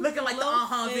 Yo, I looking like the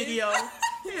love it. video.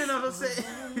 You know what I'm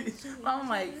saying? I'm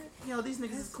like, yo, these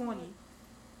niggas is corny.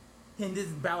 And this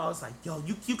Bow Wow was like, yo,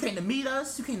 you came to meet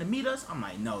us? You came to meet us? I'm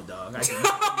like, no, dog. I didn't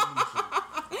come to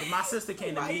meet you. My sister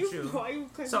came to meet you. Why you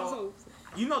So,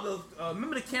 you know the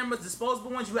remember the cameras,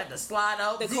 disposable ones? You had to slide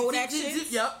out. The Zip, Kodak zip, zip, shits?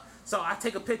 zip. Yep. So I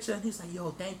take a picture and he's like,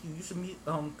 yo, thank you. You should meet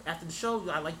after the show.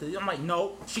 I'm like,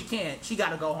 no, she can't. She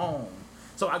gotta go home.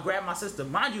 So I grabbed my sister.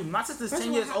 Mind you, my sister's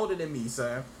 10 years older than me,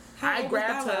 sir. I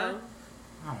grabbed her.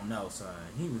 I don't know, son.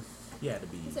 He had to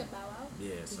be. He said Bow Wow?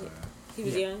 Yeah, son. He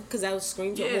was young, because that was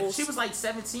Scream to Yeah, she was like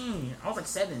 17. I was like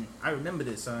 7. I remember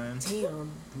this, son.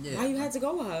 Damn. Yeah. Why you had to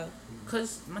go with her?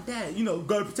 Cause my dad,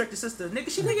 gotta protect your sister. Nigga,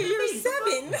 she Nigga, you're me.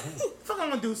 7. Fuck I'm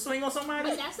gonna do, swing on somebody?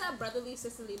 But that's that brotherly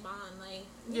sisterly bond. Like,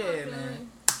 you know Yeah, what I mean?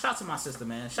 man. Shout out to my sister,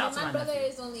 man. Shout out to My my brother nephew.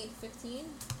 is only 15,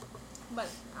 but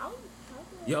I would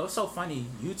Yo, it's so funny.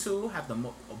 You two have both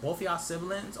of y'all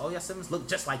siblings. All y'all siblings look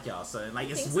just like y'all, son. Like,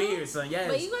 it's think so? weird, son.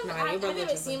 Yes. But you guys, Nah, your I've brother never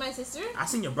just seen my sister. I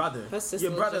seen your brother. Her sister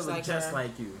Your look brother just look like just her.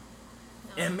 like you.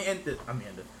 No. Amanda,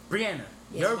 Brianna.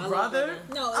 Yes, Your my little brother? brother.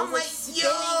 No, I'm like, it's a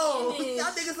yo, spitting image.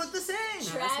 y'all niggas look the same.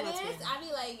 Nah, Travis, that's my I'd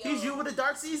be like, yo. He's you with a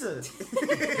dark Caesar. You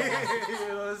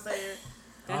know what I'm saying?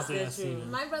 That's Okay, I the see truth. that.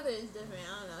 My brother is different.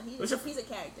 I don't know. What's your- He's a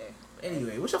character.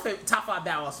 Anyway, what's your favorite top 5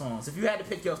 Bow Wow songs? If you had to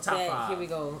pick your top Bet, 5. here we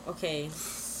go. Okay.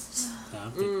 Nah,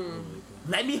 I'm thinking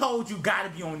Let Me Hold You gotta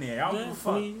be on there. I don't give a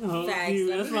fuck. Facts.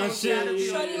 That's my shit.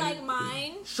 Yeah. Shorty Like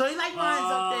Mine. Shorty Like Mine's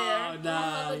up there.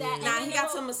 Nah, Fuck with that. yeah. Nah, he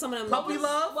got some of them. Puppy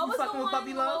Love? What You was the fucking one? with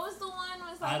Puppy Love? What was the one?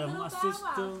 Was like Out of Little my Bow Wow.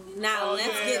 system. Now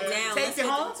let's get down. Take it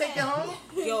home. Take it home.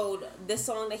 Yo, the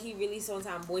song that he released on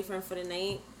time, "Boyfriend for the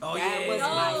Night." Oh, that yeah. was No,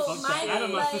 my mine shit. Out of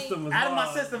my like- system was Out of my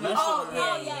hard. system That was shit Oh, was oh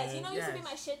hard, yes. man. You know, used to be Yes.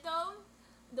 my shit though.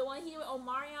 The one he with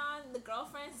Omarion, the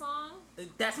girlfriend song.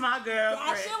 That's my girl.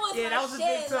 That shit was yeah, my that was a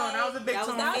shit, big tune. like- That was a big That was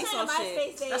tune. That was Nice on on my shit.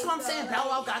 MySpace days. That's what I'm so, saying. Bow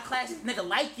Wow got classic. Nigga,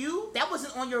 Like You, that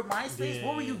wasn't on your MySpace.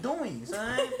 What were you doing,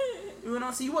 son? You know what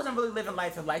I'm saying? You wasn't really living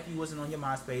life if Like You wasn't on your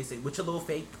MySpace with your little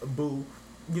fake boo,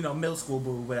 you know, middle school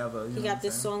boo, whatever. He got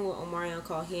this song with Omarion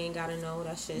called "He Ain't Gotta Know."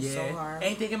 That shit's so hard.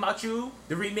 Ain't Thinking About You,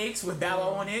 the remix with Bow Wow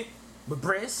on it, with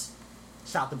Briss.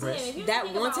 Shout to Briss. Damn, if you That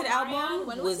think about Wanted Omarion, album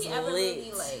when was he ever lit.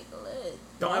 really like lit?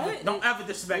 Don't ever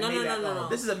disrespect Maybach. No.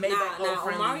 This is a Maybach Nah,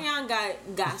 friendly.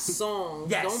 Omarion got songs.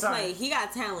 Yes, Don't son. play. He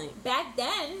got talent. Back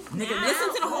then, Nigga, now,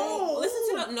 Listen to the whole. Listen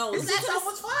to the no. His Listen last to album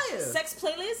the was fire. Sex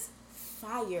playlist.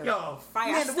 Fire. Yo,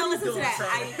 fire. man, I still what you listen to doing, that.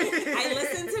 son? I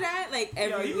listen to that like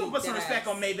every Yo, week. you gonna put some that respect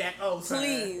ass. on Maybach? Oh, son.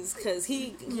 Please, cause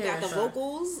he Yeah, got the son.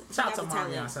 vocals. Shout he out to got the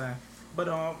Marion, talent. son.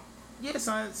 But yeah,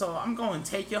 son. So I'm going to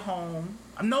Take You Home.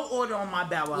 I'm no order on my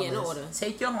Bow Wow Yeah, list. no order.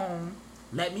 Take You Home.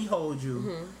 Let Me Hold You.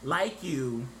 Mm-hmm. Like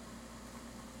You.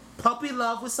 Puppy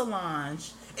Love with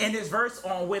Solange. And his verse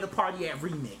on Where the Party At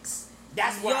remix.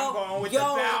 That's where I'm going with the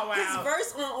Bow Wow. His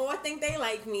verse on "Oh I Think They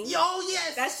Like Me." Yo,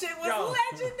 yes. That shit was Yo.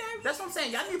 legendary. That's what I'm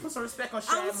saying. Y'all need to put some respect on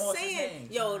Shad I'm Moss's saying, name.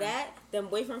 yo, then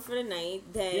 "Boyfriend for the Night."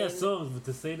 Then Yeah, songs, but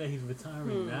to say that he's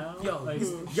retiring now, Yo, like,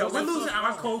 yo, we're losing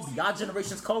our Kobe. Our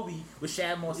generation's Kobe with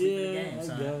Shad Moss leaving the Yeah, game, I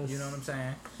son. guess. You know what I'm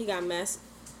saying? he got mess.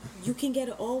 "You Can Get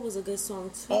It All" was a good song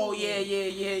too. Oh, yeah.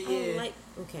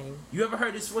 Okay. You ever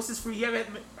heard this? What's this free? You ever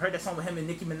heard that song with him and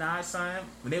Nicki Minaj, son?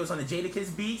 When they was on the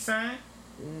Jadakiss beat, son?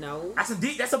 No. That's a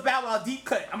deep. That's a Bow Wow deep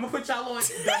cut. I'm gonna put y'all on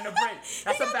during the break.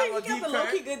 That's a Bow Wow He deep got the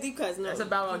low-key cut. good deep cuts. No, That's a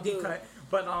Bow Wow he deep do. cut.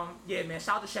 But yeah, man.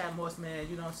 Shout out to Shad Moss, man.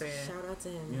 You know what I'm saying? Shout out to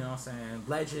him. You know what I'm saying?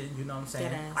 Legend, you know what I'm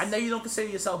saying? Deadass. I know you don't consider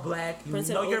yourself black. You Prince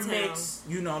of know the you're Old Town. mixed.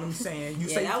 You know what I'm saying? You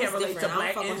Yeah, say you that can't was relate to different. I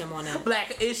black, don't fuck with him on that.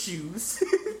 black issues.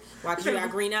 Why? 'Cause you got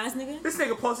green eyes, nigga? This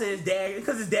nigga posted his dad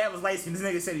because his dad was light skinned. This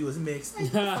nigga said he was mixed.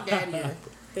 Fuck out of here.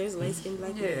 There's light skin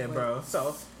black people. Yeah, bro.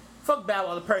 So, fuck Bow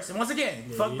Wow the person. Once again,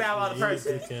 Yeah, fuck he- Bow Wow the yeah, he was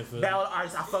person. a careful. Bow Wow the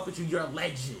artist, I fuck with you. You're a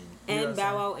legend. You know And what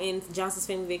I'm Bow Wow in Johnson's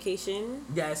Family Vacation.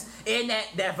 Yes, and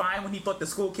that Vine when he thought the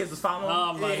school kids was following him.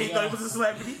 Oh, my he God. thought he was a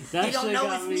celebrity. That He don't shit know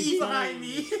got it's me me behind tight.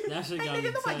 me. That shit Hey, got nigga,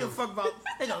 me nobody give a tight. fuck about.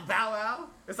 They know Bow Wow.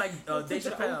 It's like Dave Prince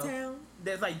of the Old Chappelle. Town.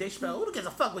 There's like Dave Chappelle. Who gives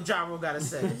a fuck what Ja Rule gotta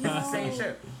say? It's the same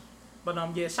shit. But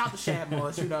yeah, shout out to Shad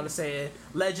Moss. You know what I'm saying?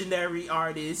 Legendary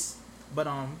artist. But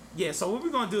yeah. So what we're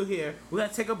gonna do here? We're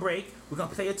gonna take a break. We're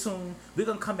gonna play a tune. We're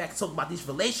gonna come back and talk about these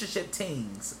relationship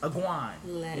things. Aguan.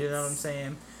 Let's. You know what I'm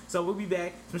saying? So we'll be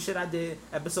back. Some shit I did.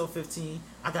 Episode 15.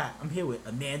 I'm here with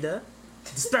Amanda,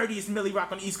 the sturdiest Millie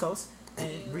Rock on the East Coast,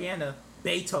 and Brianna.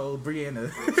 Beto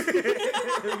Brianna.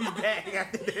 We'll be back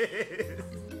after this.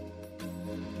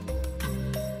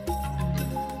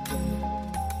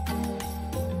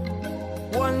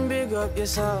 One big up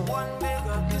yourself. One big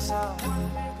up yourself.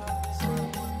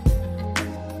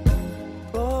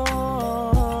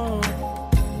 Oh,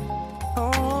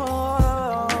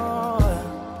 oh,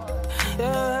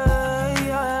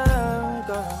 yeah,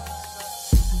 girl.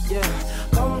 Yeah,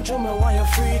 come to me while you're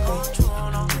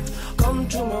freaking. Come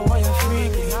to me while you're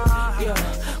freaking.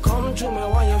 Yeah, come to me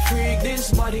while you're freak.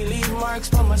 This body leave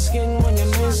marks on my skin when you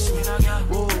miss me.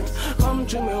 Whoa, come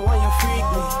to me while you freak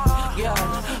me.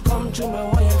 Yeah, come to me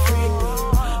while you freak me.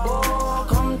 Oh,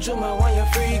 come to me while you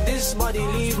freak. This body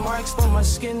leave marks on my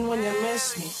skin when you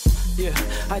miss me. Yeah,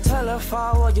 I tell her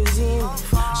forward you see me.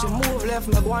 She move left,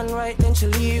 me go on right, then she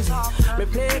leave me. Me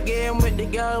play a game with the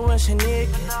girl when she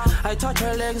naked. I touch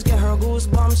her legs, get her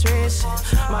goosebumps racing.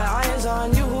 My eyes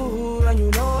on you, and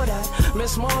you know that. Me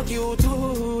smoke you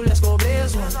too, let's go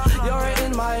blaze one. You're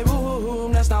in my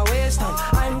room, let's not waste time.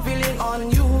 I'm feeling on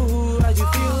you, as you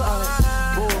feel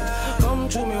oh, come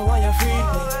to me while you freak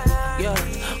me. Yeah,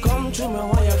 come to me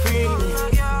while you freak me.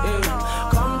 Yeah,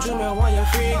 come to me while you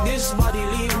freak. This body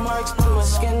leave marks on my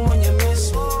skin when you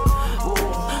miss me.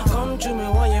 Oh, come to me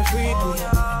while you freak me.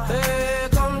 Hey,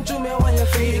 come to me while you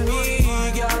freak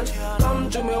me, girl. Come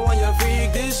to me while you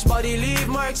freak. This body leave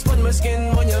marks on my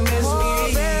skin when you miss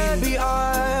me. Baby,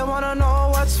 I wanna know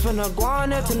what's finna go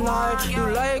on here tonight. You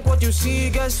like what you see,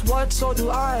 guess what? So do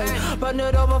I. Bend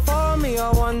it over for me,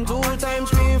 I want 2 times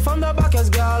scream from the back as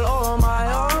girl. Oh my,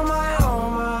 oh my, oh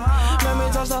my. Let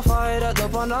me justify that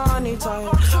up on any time.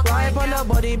 Right on the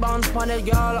body bounce on it,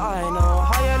 girl. I know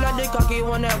how you let the cocky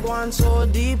when it going so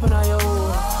deep in yo.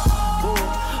 Oh,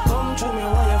 come to me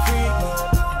while you freak me.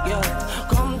 Yeah,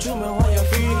 come to me while you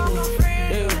freak me.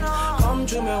 Yeah, come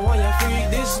to me while you freak.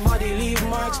 This body leave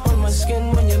marks on my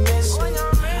skin when you miss me.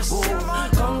 Oh,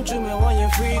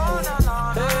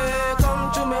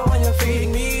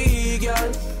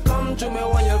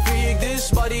 when you freak.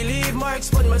 This body leave marks,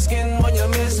 but my skin when you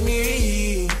miss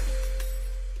me.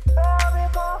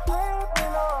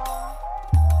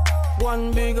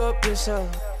 One big up yourself.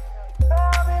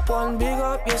 One big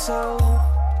up yourself.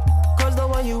 Cause the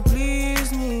way you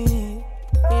please me.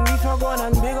 And if you go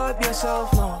and big up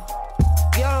yourself now.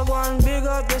 Girl, go and big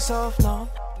up yourself now.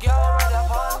 Girl, right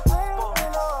up on.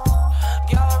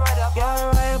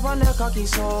 Girl, right up on the cocky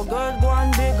so good. Go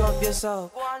and big up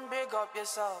yourself. Go and big up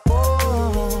yourself.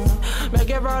 Oh, make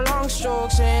every long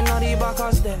stroke saying not the back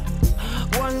us there.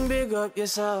 One big up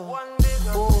yourself.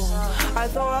 Oh, I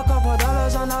throw a couple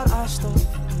dollars on that ass though.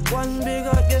 One big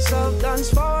up yourself. Dance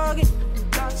for me.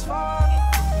 Dance for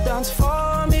me. Dance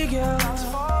for me, girl.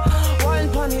 One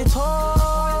pony toe.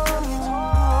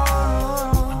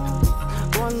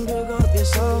 One big up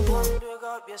yourself. One big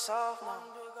up yourself. One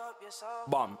big up yourself.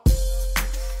 Bomb.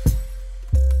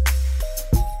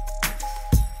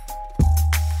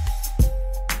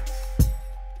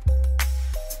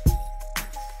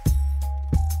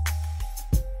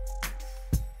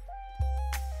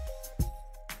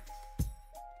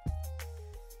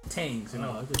 Tings, you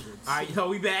know. Alright, yo,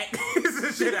 we back. This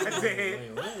is shit I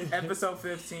did. Episode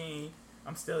 15.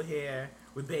 I'm still here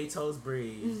with Beto's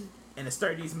Breeze and the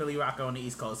sturdiest Millie Rocker on the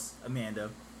East Coast, Amanda.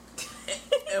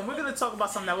 And we're gonna talk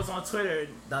about something that was on Twitter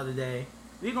the other day.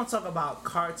 We're gonna talk about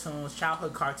cartoons,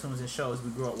 childhood cartoons and shows we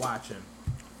grew up watching.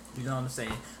 You know what I'm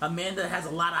saying? Amanda has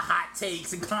a lot of hot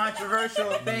takes and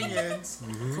controversial opinions.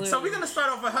 So we're gonna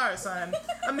start off with her, son.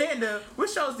 Amanda, what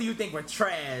shows do you think were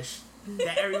trash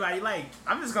that everybody liked?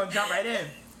 I'm just gonna jump right in.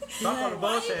 Fuck all the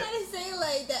bullshit. Why you gotta say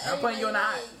like that? I'm putting you in the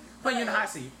hot. Putting you in the hot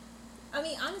seat. I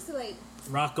mean, honestly, like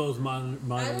Rocco's Modern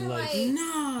Life.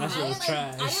 No. That shit was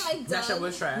trash. I didn't like Doug. That shit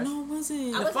was trash. No, it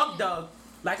wasn't. And fuck Doug.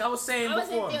 Like I was saying I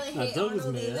wasn't before. feeling hate Doug was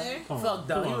Arnold mad. either. Come on, Fuck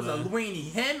Doug. He come was on, a man.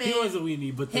 weenie. He was a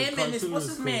weenie, but the him and his cartoon what's was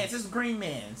his cool. man's? His green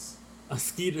man's. A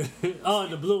Skeeter. Oh,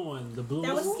 the blue one. The blue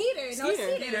That one. was Skeeter.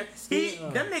 No, Skeeter.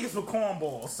 Them niggas were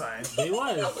cornballs, son. They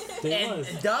was. They And was.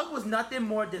 Doug was nothing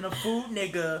more than a food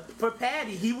nigga for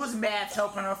Patty. He was math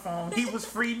helping her phone. He was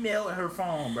free meal in her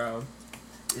phone, bro.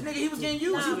 This nigga, he was getting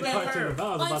used. He was The getting cartoon hurt.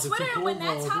 about On the Twitter, when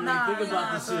that cornballs. topic- Think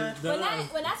about this Nah, shit.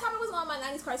 When that topic was on my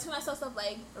 90s cartoon, I saw stuff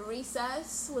like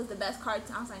Recess was the best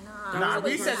cartoon. I was like, nah. Nah, it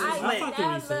was Recess was I lit. I fucked with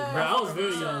Recess, never- bro. I was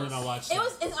very young when I watched it.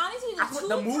 It's honestly the two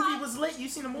The movie top, was lit. You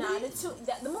seen the movie? Nah,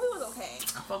 the movie was okay.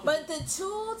 fuck with But the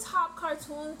two top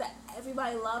cartoons that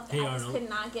everybody loved that Hey I just Arnold. could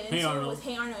not get Hey into Arnold. was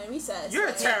Hey Arnold and Recess. You're a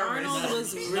Like, terrorist. Arnold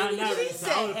was Not really Recess. He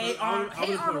said, I would've Hey put- I Arnold, would've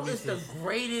Hey put Arnold is the Recess.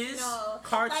 greatest No,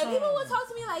 cartoon. like people would talk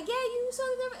to me like, yeah, you saw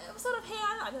the episode of Hey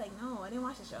Arnold. I'd be like, no, I didn't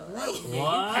watch the show. Like,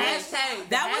 What? Hashtag.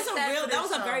 That was hashtag for that was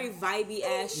this a show. very vibey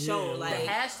ass show. Yeah. Like The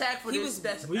hashtag for he this. was-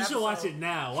 That's We should watch it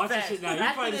now. Watch that shit now. You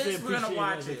After probably this, didn't we're gonna appreciate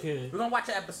watch it as a it. kid. We're gonna watch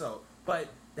an episode. But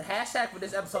the hashtag for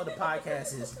this episode of the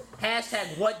podcast is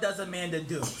hashtag what does Amanda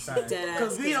do, son? Deadass,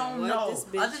 Because we don't what know. this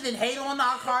bitch- Other than hate on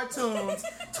our cartoons,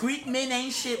 tweet men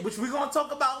ain't shit, which we're gonna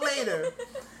talk about later.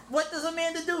 What does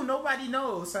Amanda do? Nobody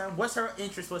knows, son. What's her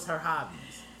interest? What's her hobbies?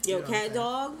 Yo, You know what I'm Cat saying?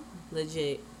 Dog,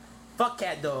 legit. Fuck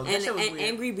Cat Dog. That And, shit was and weird.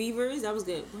 Angry Beavers, that was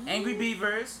good. Angry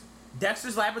Beavers,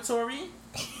 Dexter's Laboratory.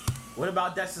 What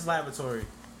about Dexter's Laboratory?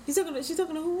 She's talking to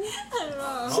who? I don't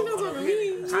know. She's not talking to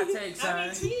me. Hot take, son. I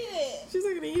retweeted it. She's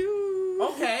talking to you.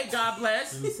 Okay, God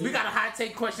bless. Let me see. We got a hot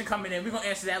take question coming in. We're gonna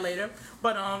answer that later.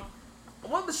 But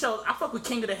what the show? I fuck with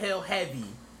King of the Hill heavy.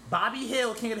 Bobby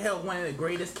Hill, King of the Hill, one of the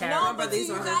greatest characters. No, but do these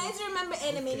you are- guys remember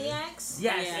Animaniacs? Yes,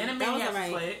 Yeah, that was Animaniacs was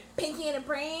alright. lit. Pinky and the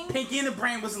Brain? Pinky and the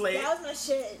Brain was lit. That was my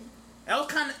shit. That was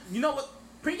kind of, you know what?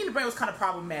 Pinky and the Brain was kind of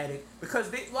problematic because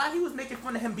while he was making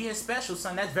fun of him being special,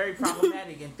 son, that's very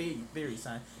problematic in theory,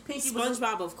 son. Pinky was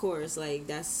SpongeBob, of course. Like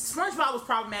that's. SpongeBob was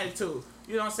problematic too.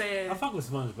 You know what I'm saying? I fuck with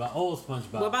SpongeBob. Old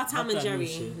SpongeBob. What about Tom Not and that new Jerry?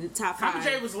 shit. Top Tom 5. and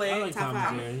Jerry was lit. I like Top Tom and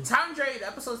five. Jerry. Tom and Jerry, the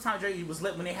episode of Tom and Jerry was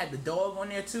lit when they had the dog on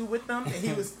there too with them, and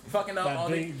he was fucking up all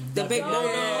That the. big, The that big big- bone.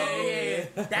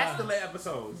 Yeah. That's the lit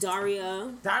episode.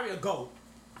 Daria, Diary of Goat,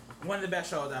 one of the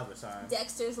best shows ever, son.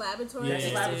 Dexter's Laboratory. Yeah.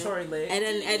 Dexter's Laboratory lit. and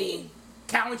then Eddie.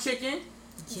 Cow and Chicken.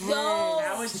 Yes.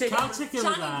 Cow and Chicken. Cow Chicken was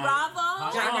Johnny alright.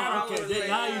 Bravo. Johnny Oh, Bravo okay. was lit.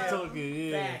 Now you talking.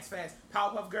 Yeah. Facts.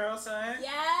 Powerpuff Girls, son.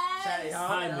 Yes. Shout out,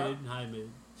 High y'all. mid. High mid.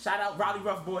 Shout out Rowdy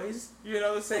Rough Boys. You know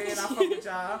what I'm saying? I fuck with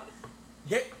y'all.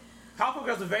 Yeah. Powerpuff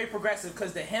Girls was very progressive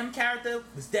because the him character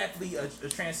was definitely a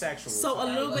transsexual. So a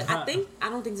little bit. I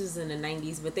don't think this was in the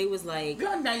 90s, but they was like We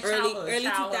on nice early childhood.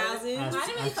 2000s. I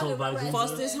didn't really fucking remember it.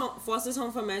 Foster's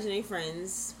Home for Imaginary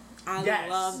Friends. I Yes.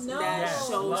 loved No. that Yes,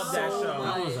 show love that so show.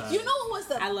 How was much. that? You know what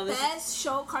was I love the it. best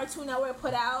show Cartoon Network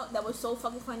put out that was so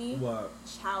fucking funny? What?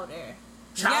 Chowder.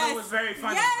 Chowder Yes. was very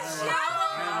funny. Yes, son.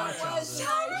 Chowder was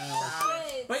Chowder.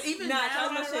 shit. But even Nah, now,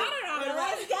 Chowder was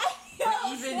shit. but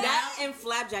even and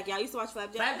Flapjack. Y'all used to watch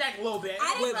Flapjack? Flapjack a little bit.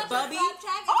 I didn't With fuck Bubby? with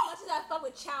Flapjack as much as I fuck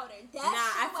with Chowder. That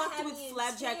I shit would fucked have with me in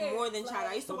Flapjack tears, more than like- Chowder.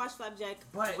 I used to watch Flapjack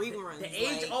But reruns. the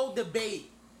age-old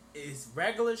debate is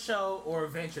regular show or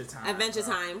Adventure Time. Adventure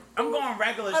bro. Time. I'm going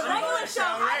regular show. A regular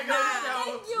show. Regular Nah,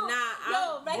 show. thank you. Nah,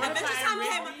 Yo, regular Adventure Time Time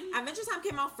really? Adventure Time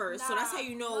came out first, so that's how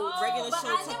you know No, regular but show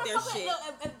I took never their fuck with- shit. yo,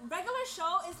 a regular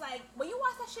show is like when you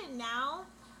watch that shit now,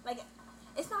 like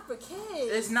it's not for kids.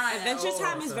 It's not. Adventure at all,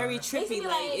 Time is son. very Basically, trippy.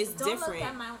 Like it's don't different.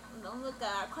 Don't look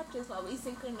at our crutches while we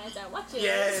synchronize our watches.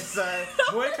 Yes, son.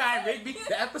 Mordecai Rigby.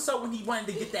 The episode when he wanted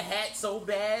to get the hat so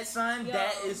bad, son. Yo.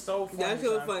 That is so funny. That shit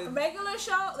was son. funny. Regular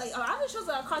show, like a lot of shows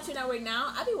that are Cartoon Network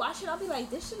now, I be watching, I'll be like,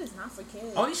 this shit is not for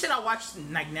kids. Only shit I watch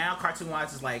like now, cartoon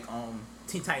wise, is like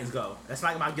Teen Titans Go. That's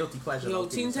like my guilty pleasure. Yo,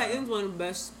 low-key, Teen son. Titans one of the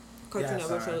best Cartoon Yeah,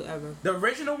 Network son. shows ever. The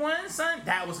original one, son,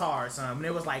 that was hard, son. When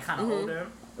it was like kind of Mm-hmm. older,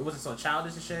 it wasn't so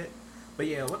childish and shit. But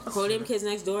yeah, what was Codename Kids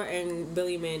Next Door and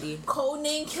Billy and Mandy.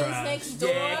 Codename Kids Trash. Next Door.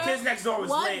 Yeah, Kids Next Door was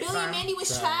What? lit, Billy son. and Mandy was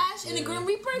Trash, trash, and the yeah. Grim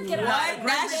Reaper? Get What? out.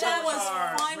 That show was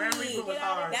hard. Grim funny. Reaper was Get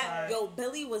out of hard, that. son. Yo,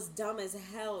 Billy was dumb as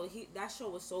hell. That show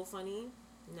was so funny.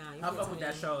 Nah, you I can't fuck tell with me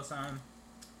that show, son.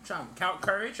 Trying to count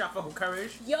Courage. I fuck with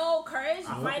Courage. Yo, Courage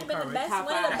I might have fuck been with the best. Top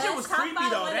One of the five. best. That shit was top creepy,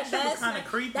 five, though. one of That the shit was best. kinda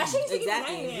creepy. That shit used to give me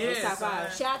Exactly. nightmares. It was Yeah, top five.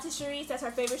 son. Shout out to Sharice, that's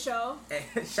her favorite show.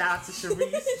 Shout out to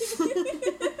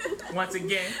Sharice once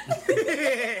again.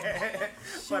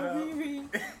 But,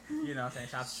 you know what I'm saying?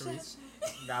 Shout out to Sharice.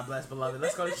 God bless, beloved.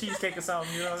 Let's go to cheesecake or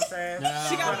something. You know what I'm saying?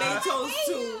 She got Beethoven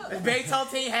too.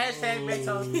 Beethoven team, hashtag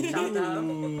Beethoven. Shout out to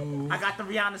her. I got the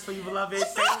Rihanna's for you, beloved.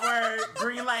 Say the word.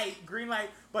 Green light, green light.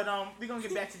 But we're gonna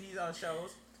get back to these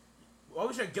shows. What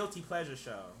was your guilty pleasure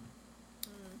show?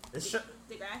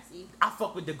 Degrassi. I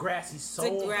fuck with Degrassi so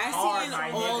Degrassi hard, and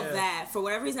my all nigga. that. For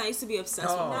whatever reason, I used to be obsessed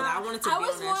with Oh. that. I wanted to be I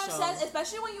was on more that show. obsessed,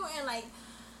 especially when you were in like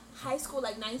high school,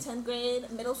 like 9th, 10th grade,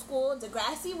 middle school.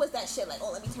 Degrassi was that shit. Like,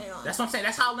 oh, let me turn it on. That's what I'm saying.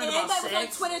 That's how I learned and about everybody was on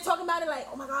sex. Twitter talking about it, like,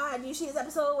 oh my god, do you see this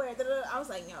episode where? Da-da-da? I was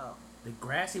like, yo.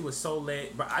 Degrassi was so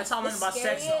lit, but I saw learning about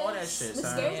sex and all that shit. The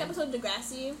son. scariest episode of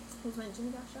Degrassi was when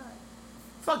Jimmy got shot.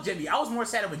 Fuck Jimmy. I was more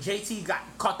sad when JT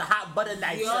caught the hot butter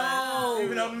knife. Yo. Son.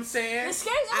 You know what I'm saying? The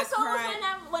scariest I episode was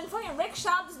cried. when fucking Rick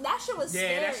shot. That shit was Yeah,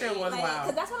 scary. that shit was like, wild.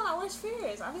 Cause that's one of my worst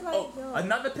fears. I'll be like, Oh, yo.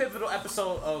 another pivotal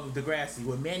episode of Degrassi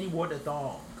when Manny wore the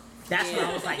thong. That's when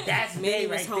I was like, that's Manny me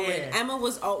was right home. there. Emma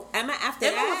was Emma after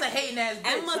Emma that. was a hating ass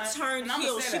bitch. Emma son. turned And I'ma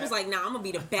heel. say She that. was like, nah, I'm gonna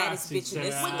be the baddest Toxic bitch in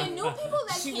this. child. With the new people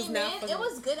that She was came not in, fucking- it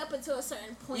was good up until a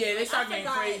certain point. Yeah, they Like, start I getting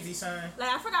forgot- crazy, son. Like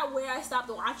I forgot where I stopped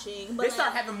watching. But They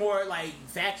start like, having more like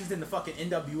factions than the fucking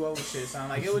NWO and shit, son.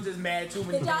 Like it was just mad too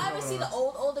many. did y'all things ever going see on.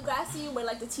 the old Degrassi where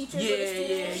like the teachers Yeah, were the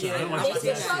students? yeah, I didn't watch They used to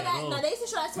Degrassi show at that. all. No, they used to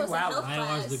show that to us in Wow. health I didn't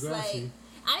watch class. Degrassi. Like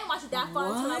I didn't watch it that far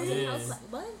until I was in What? health class.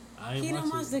 What? I He ain't didn't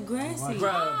watch watch it. Degrassi.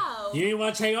 Bro. Wow. You ain't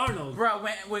watch Hey Arnold? Bro,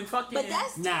 when fucking But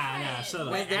that's Nah, different. shut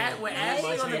up. when I Ashley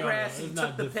watched on Hey Arnold. Degrassi It's took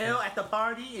not the different. pill at the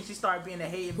party and she started being a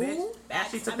hating bitch. Who?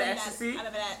 Ashley took the ecstasy. I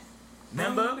remember that. I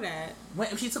Remember? remember that.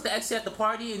 When she took the ecstasy at the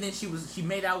party and then she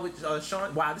made out with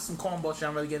Sean. Wow, this is some corn bullshit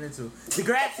I'm really getting into.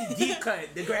 Degrassi deep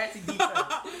cut. Degrassi deep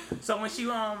cut. So when she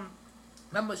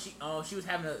remember she was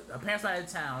having her parents were out of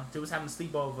town. She was having a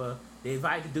sleepover. They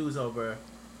invited the dudes over.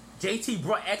 JT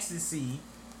brought ecstasy.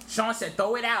 Sean said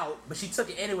throw it out, but she took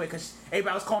it anyway because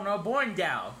everybody was calling her a boring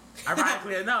gal.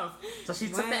 Ironically enough, so she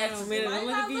took the Wow, ecstasy. man. Why you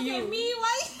Look not at look you. at me?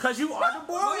 Why? Cause you are the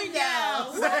boring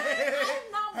gal. I'm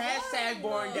not Hashtag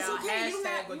boring though. gal. It's okay, you Hashtag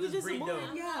not- what you this just a breed do. boring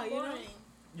I'm gal. not you know? boring.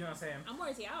 You know what I'm saying? I'm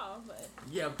more to y'all, but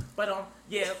Yeah, but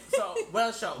yeah. So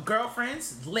well, show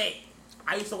Girlfriends lit.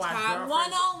 I used to watch Girlfriends.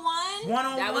 101. One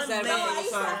on That was one that lit. No, I used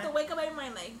to Son. have to wake up every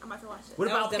morning like I'm about to watch it. What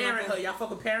That about was them Parenthood? my Y'all fuck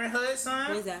with Parenthood, son?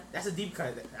 What is that? That's a deep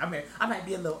cut. I mean, I might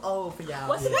be a little old for y'all.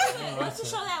 What's the Yeah. what's the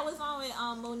show that was on with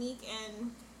Monique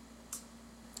and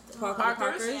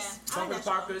Parkers? Yeah, I Fuck like with that show.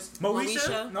 Parkers.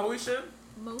 Moesha.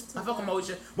 Most I fuck with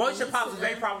Moesha. Moesha Pops was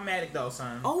very problematic though,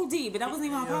 son. OD, but that wasn't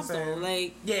even You my know pops what I'm though. saying?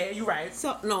 Like, Yeah, you right.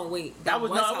 so no, wait. That was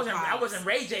no, her I wasn't. I pops. wasn't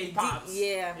Ray J pops.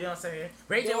 Yeah. You know what I'm saying?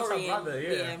 Ray J was her Dorian, brother.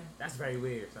 Yeah. yeah. That's very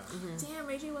weird, son. Damn,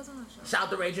 Ray J wasn't on the show. Shout out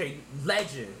to Ray J,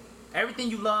 legend.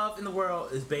 Everything you love in the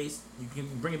world is based. You can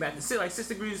bring it back to like 6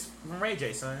 degrees from Ray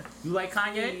J, son. You like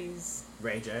Kanye? Please.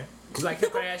 Ray J. You like Kim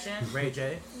Kardashian? Ray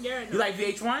J. You're You like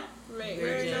VH1? Ray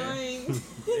Ray J. J.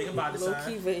 Think about it, Low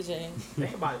son. key vision.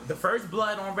 Think about it. The first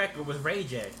blood on record was Ray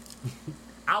J.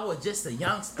 I was just a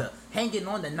youngster hanging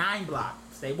on the 9 block.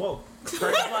 Stay woke. First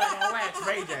blood on wax,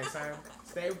 Ray J, son.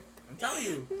 Stay. I'm telling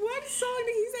you, What song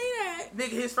did he say that?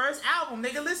 nigga. His first album,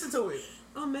 nigga. Listen to it.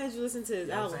 I'm mad you listen to his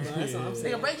know what album. I'm Though. saying? That's all I'm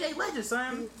saying. Nigga, Ray J legend,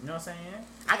 son. You know what I'm saying?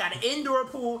 I got an indoor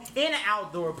pool and an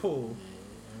outdoor pool.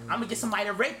 I'm gonna get somebody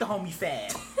to rape the homie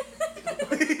fad.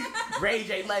 Ray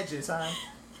J legend, son.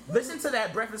 Listen to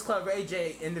that Breakfast Club Ray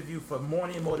J interview for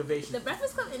morning motivation. The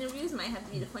Breakfast Club interviews might have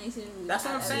to be the funniest interviews. That's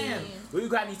what I'm I've saying. ever seen. We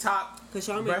got any top Cause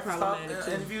Charlamagne Breakfast Club problematic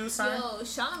too. interviews, son? Yo,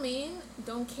 Charlamagne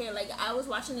don't care. Like, I was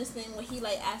watching this thing where he,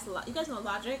 like, asked a lot. You guys know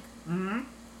Logic? Mm-hmm.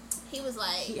 He was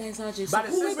like... He asked Logic, By the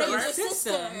who sister, is your right?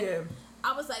 sister? Yeah.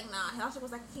 I was like, nah. Logic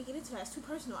was like, I can't get into that. It's too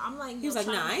personal. I'm like... He was like,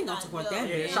 nah, I ain't gonna support that.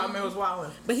 Yeah, Charlamagne was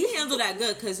wilding. But he handled that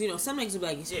good because, you know, some niggas would be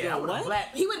like, Yeah, yo, what?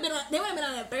 black. He would have been on... They would have been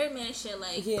on that Birdman shit,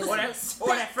 like... Yeah. Or that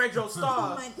Fredro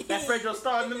Star. That Fredro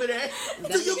Star, remember that?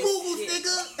 That Do your nigga Google, shit.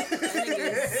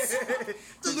 nigga.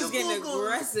 He was getting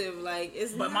aggressive. Like,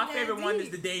 it's But not my that favorite one deep. is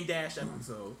the Dame Dash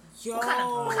episode. Yo.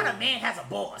 What kind of man has a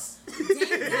boss? Dame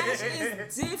Dash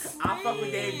is different. I fuck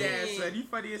with Dame Dash, son. You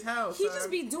funny as hell, He son. just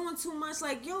be doing too much.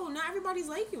 Like, yo, not everybody's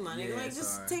like you, my nigga. Yeah, Like,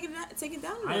 just son. take it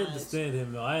down. a I notch. understand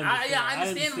him though. I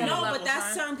understand him. No, level, but that's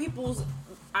son. certain people's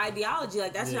ideology.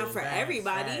 Like, that's Yeah, not for facts,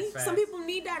 everybody. facts. Some people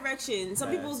need direction. Some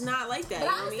Facts. people's not like that. But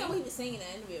You I know what I understand what mean? he was saying in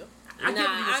that interview. I get Nah,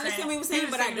 what he was I understand what he was saying,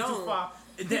 but I it too don't. far.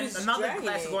 And He then was another dragging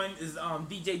classic it. one is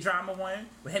DJ Drama one,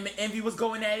 when him and Envy was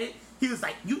going at it. He was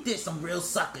like, "You did some real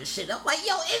sucker shit." I'm like,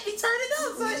 "Yo, Envy, turn it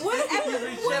up." Son. What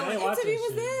I ain't watch interview that was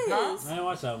shit. this? Huh? I ain't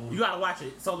watch that one. You gotta watch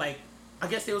it. So like, I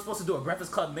guess they were supposed to do a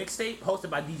Breakfast Club mixtape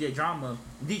hosted by DJ Drama.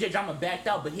 DJ Drama backed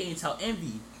out, but he didn't tell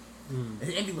Envy. And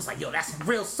Envy was like, "Yo, that's some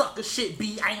real sucker shit,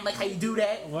 B. I ain't like how you do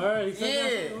that." Word, he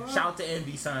said Yeah, shout out to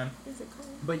Envy, son.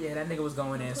 But yeah, that nigga was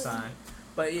going in, son.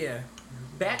 But yeah,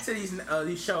 back to these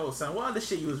shows, son. What other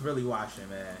shit you was really watching,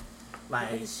 man?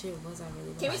 Like, What shit was I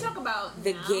really Can we watching? talk about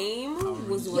The now? Game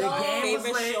was one The of my Game was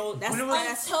favorite lit. shows. That's When it was-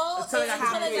 that's Until it got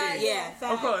top to three. the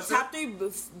Yeah, Of course. top three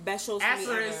best shows for me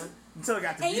Asterisk ever. until it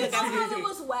got to And you know how YouTube. it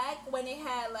was whack when it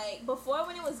had like before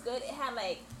when it was good, it had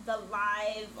like the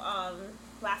live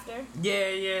laughter. Yeah.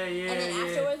 And then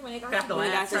afterwards when it got Got the When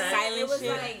it got laugh the track. silent it was shit.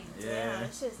 like, Yeah. damn,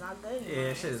 this shit's not good anymore.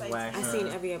 Yeah, shit is It's whack. I seen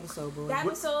every episode, bro. That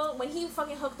episode when he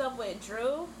fucking hooked up with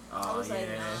Drew, I was like,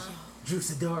 nah. Drew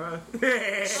Sidora.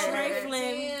 Straight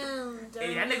flame. Damn,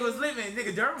 Hey, that nigga was living.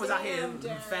 Nigga Durham was out here Damn,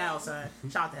 Durham. foul, son.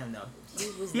 Shout out to him though.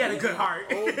 Was He had a living. good heart.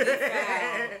 OD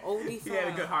foul. OD He had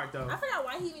a good heart though. I forgot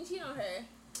why he even cheated on her.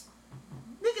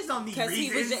 Niggas don't need Because he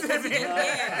was reasons. just,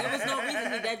 there was no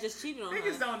reason. He that just cheated on her.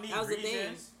 Niggas don't need That was the thing.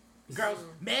 reasons. Girls,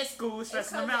 med school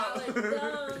stressing them out.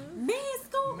 Man,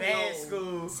 school. Med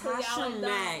school. Tasha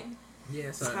Mack.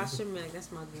 Yeah, son. Tasha Mack,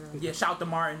 that's my girl. Yeah, shout out to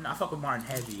Martin. I fuck with Martin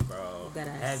heavy, bro. That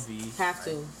ass. Heavy. Have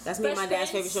to. That's me and my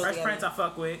dad's favorite show Fresh together. Prince I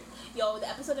fuck with. Yo, the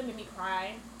episode that made me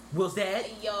cry. Will's dad.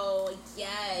 Yo,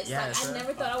 yes. Yes, like, I sir.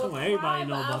 never thought I would Come on, cry, everybody but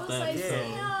know I about was that like, episode.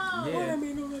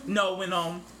 damn. Yeah. No, when And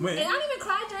I don't even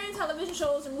cry during television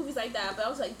shows or movies like that, but I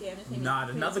was like, damn, this made me Nah,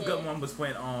 pretty another good sad. one was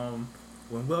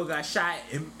when Will got shot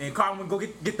and Carl went go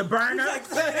get the burner.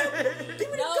 Give me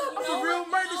the No, gun. That's a real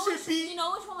murder shit, which, Pete. you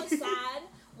know which one was sad?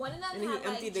 One of them And he had like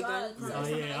emptied the gun. drugs or Oh,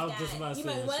 something yeah, I was like just that. about to You say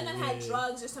know, that one of them shit, had yeah.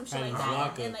 drugs or some shit Had like his that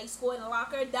locker. in like school in the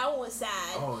locker. That one was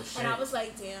sad. Oh, shit. And I was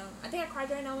like, damn. I think I cried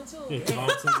during that one too. Yeah, Carlton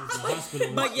was in the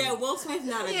hospital. But yeah, Will Smith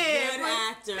not a Yeah, good but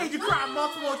actor. made you cry on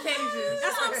multiple occasions.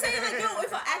 That's what I'm saying. Like, yo,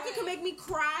 if an actor can make me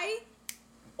cry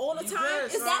all the You time, good,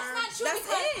 it's son. That's not true That's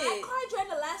because I it. cried during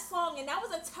the last song and that was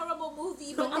a terrible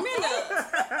movie. But I mean,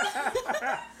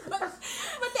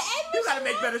 but the end You was gotta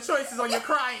make better choices on your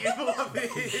crying, beloved.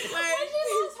 when she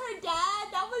lost her dad,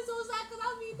 that was so sad because I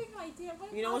was really thinking like, damn, what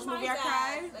if You know that was which movie my I dad?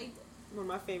 cried? Like, one of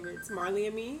my favorites, Marley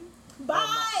and Me. bye.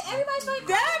 Everybody's like,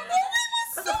 That movie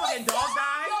was That's so a fucking dog yo,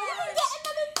 died. you can get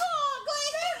another dog.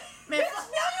 Like, Man, No,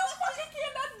 you fucking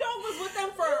can't. That dog was with them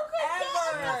you could get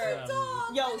forever. another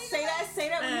dog. Yo, And say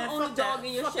that when you man, own a fuck dog that.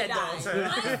 and your Fuck shit that dog, dies. son.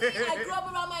 Honestly, I grew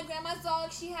up around my grandma's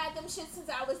dog. She had them shit since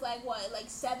I was like, what, like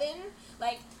 7?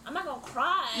 Like, I'm not gonna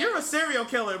cry. You're a serial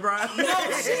killer, bro. No,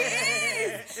 she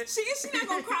is. She not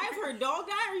gonna cry if her dog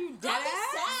died. Are you dead I'm just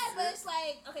ass? sad, but it's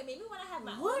like, okay, maybe when I have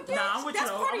my What? own dog. Nah, I'm with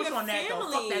That's you though. part I'm of with you your on that though.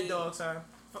 Fuck that family. dog, son.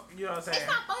 Fuck, you know what I'm saying? It's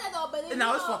not fuck that dog, but it's,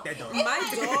 No, it's fuck that dog. It's My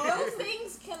like, dog- those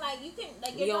things can like you can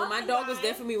like your Yo, dog my can dog was die.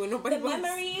 there for me when nobody The was.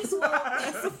 memories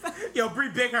will. Yo, Bree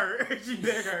big hurt. She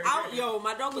big hurt. Yo,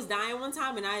 my dog was dying one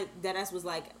time, and Deadass was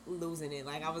like losing it.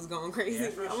 Like I was going crazy. Yeah,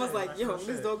 for I was sure, like, for yo, sure.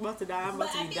 this dog about to die. I'm But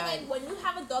about I to be feel dying. like when you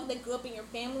have a dog that grew up in your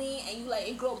family and you like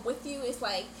it grew up with you, it's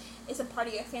like it's a part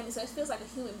of your family, so it feels like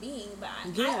a human being. But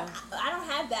Yeah. I don't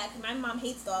have that because my mom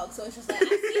hates dogs, so it's just like I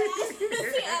see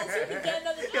that. She can get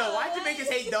another dog. Yo, why'd Jamaicans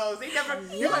hate dogs? They never.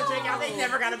 You gonna drink out? They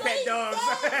never got a pet dogs.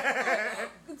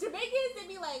 Jamaicans, they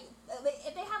be like,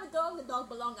 if they have a dog, the dog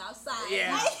belong outside.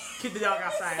 Yeah, Like, keep the dog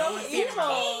outside. I So don't want to see him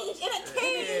out. in a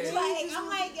cage. Yeah. Like I'm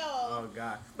like, yo. Oh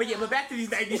god. But yeah, but back to these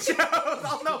 90s shows. I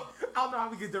don't know how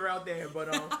we get derailed there,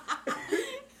 but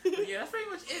but yeah, that's pretty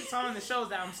much it. On the shows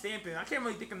that I'm stamping. I can't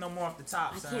really think of no more off the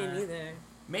top. I son. can't either.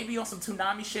 maybe on some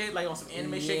Toonami shit, like on some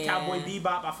anime shit. Cowboy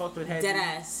Bebop, I fucked with heavy.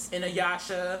 Deadass.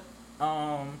 Inuyasha,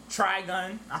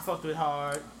 Trigun, I fucked with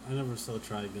hard. I never saw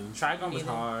Trigun. Trigun was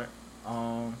hard.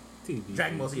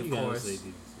 Dragon Ball Z, of course.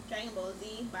 Dragon Ball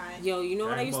Z. Bye. Yo, you know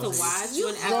what I used to watch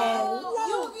whenever?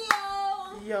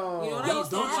 Yu-Gi-Oh! You know what I Yo, used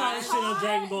to don't try watch? to shit on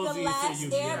Dragon Ball Z. The Last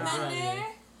Yu-Gi-Oh. Airbender.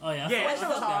 Oh yeah, Yeah, I fucked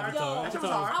with Avatar. Avatar. Avatar.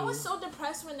 was I cool. was so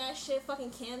depressed when that shit fucking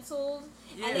canceled.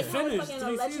 Yeah. And they It called finished fucking The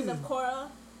 3 Legend of seasons. Korra.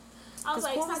 I was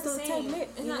like, it's Korra's not the still same. tight lit,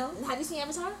 It's you not- know? Have you seen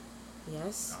Avatar?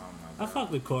 Yes. I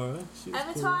fucked with Korra. She was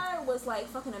Avatar was like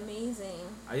fucking amazing.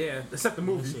 Yeah, except the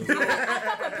movie. Cool. I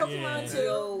fuck with Pokemon Yeah. too.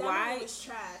 Yo, that why- movie was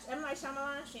trash. M. Night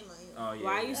Shyamalan, shame on you. Oh yeah.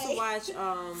 Well, I used to watch.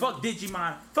 Fuck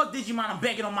Digimon. Fuck Digimon. I'm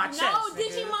banging on my chest. No, nigga.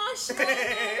 Digimon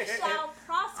shall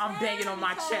prosper. I'm banging on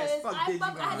my chest. Fuck I had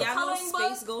Digimon. the Y'all know coloring book.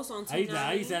 Space Ghost on I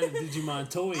used to have Toonami? Digimon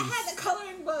toys. I had the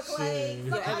coloring book. Like, Shit.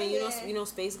 fuck I out mean, here. you know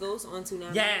Space Ghost on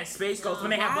Toonami? Yeah, Space Ghost. When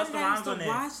they had Why Busta did I Rhymes used to on there.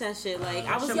 watch that shit? Like,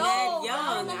 I was Yo, mad I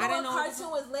young. remember I didn't what know. cartoon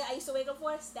was lit. I used to wake up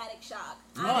for Static Shock.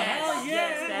 Oh, hell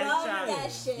yeah. Static Love Shock.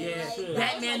 that shit. Yeah. Like, that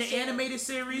Batman was the my shit. animated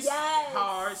series. Yes.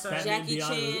 Hard, son. Batman Jackie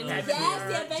Beyond Chan. the Earth. Yes,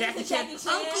 the Adventures of Jackie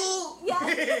Chan. Uncle.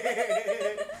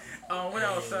 Yes. What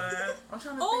else, son? I'm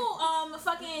trying to think. Oh,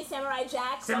 fucking Samurai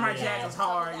Jack. Samurai Fuck Jack that. was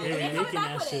hard, Fuck yeah. that. They They're coming making back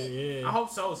that with shit, it. I yeah. hope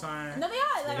so, son. No, they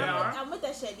are. Like, Yeah. I'm with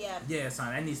that shit. Yeah. Yeah,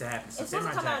 son, that needs to happen. It's So supposed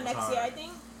to come Jack out was next year, I hard.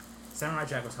 think. Samurai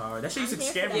Jack was hard. That shit used to I'm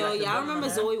here scare for me. that. Yo, like the y'all book, remember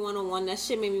man. Zoe 101? That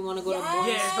shit made me want to go to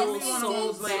boarding Yes, school Zoe so 101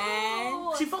 was like-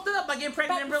 bad. She fucked it up by getting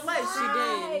pregnant in real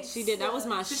life. She did. That was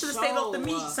my She show. should have stayed off the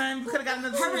meat, son. You could have got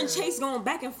another Her and season. Chase going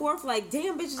back and forth like,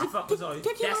 damn, bitch, I fuck with Zoe.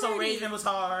 pick your That's so already. Raven was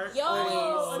hard. Yo,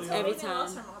 Always. until Every Raven time.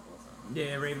 lost her marbles.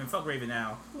 Yeah, Raven. Fuck Raven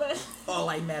now. But All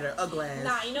life matter. Ugly ass.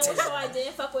 nah, you know what show I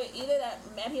didn't fuck with either that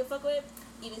mad people fuck with?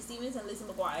 Even Stevens and Lizzie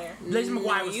McGuire. Lizzie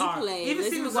McGuire No, was you hard. played. Even Lizzie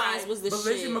Stevens McGuire was the but shit.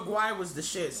 Lizzie McGuire was the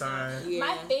shit, son. Yeah.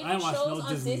 My I favorite ain't watched shows no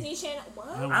on Disney. Disney Channel. What?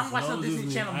 I don't watch no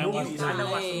Disney Channel movies. I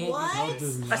never watched the movies. What?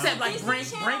 Disney. Except like Disney Brink.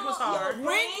 Channel? Brink was hard. Yo,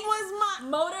 Brink was my.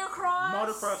 Motocross.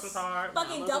 Motocross was hard.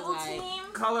 Fucking Nah, Double was like- Team.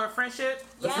 Color of Friendship.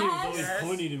 That shit was Yes. always Yes.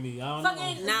 corny to me. I don't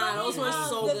Fucking, know. Nah, those were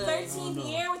so the good. 13th Oh, no.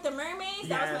 year with the mermaids.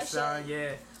 That Yes, was my son. shit.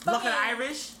 Yeah. Fucking- Look at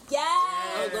Irish.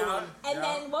 Yes. Yeah, good one. And yeah.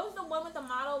 then what was the one with the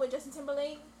model with Justin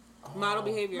Timberlake? Model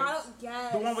behavior. Model.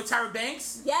 Yes. The one with Tyra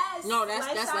Banks. Yes. No, that's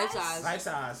life size. Life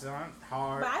size, son.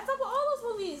 Hard. But I fuck with all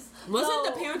those movies. Wasn't Yo,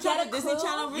 the Parent Get Trap a a Disney Clue?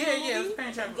 Channel Yeah, original yeah. It was movie?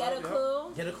 Parent Trap. Get a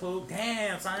Clue. Get a Clue.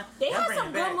 Damn, son. They Y'all had bring some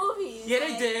it good back. movies. Yeah, they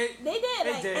Like, did. They did.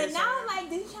 They Like, did, and now son. like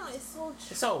Disney Channel is so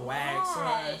It's so whack, son.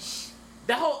 trash.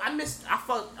 That whole I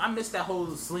missed that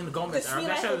whole Selena The Gomez era. Sweet That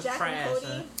Life show of was Jack trash. and Cody.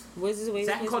 Son. What's his way?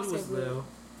 Zack and Cody was little.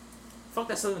 Fuck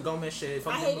that Selena Gomez shit.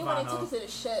 Fuck I Demi hated when they took Lovato. it to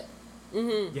the ship.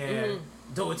 Mm-hmm. Yeah,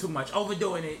 doing too much,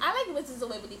 overdoing it. I like Mrs.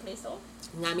 Away, but he plays though.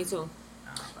 Nah, me too.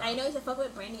 I know he's a fuck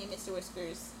with Brandy and Mr.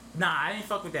 Whiskers. Nah, I didn't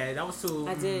fuck with that. That was too.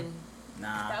 I did.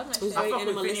 Nah. That was It my was shit. I very fuck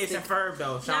with Phineas animalistic. and Ferb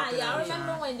though. Shout Nah, out to y'all them,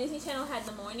 remember son. when Disney Channel had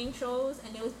the morning shows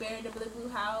and it was Barry the Blue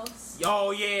House?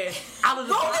 Oh yeah, out of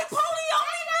the box. I did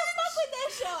not fuck with that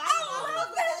show. I did not fuck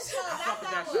with that show. I fuck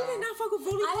with that You show. did not fuck with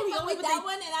Voodoo I didn't Voodoo. fuck with that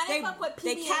one, and I didn't fuck with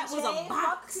They PB&J. cat was a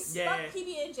box. Yeah. Fuck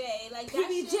PB&J. Like that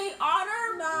PBJ shit. Otter?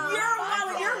 Nah.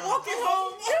 You're walking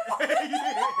home.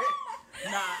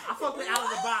 Nah, I fuck with out of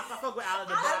the box. I fuck with out of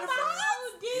the box. I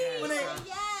son. did. When they-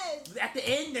 Yes. At the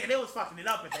end, they was fucking it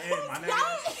up at the end, my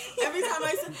nigga. Every time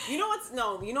I used to, you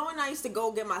know when I used to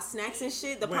go get my snacks and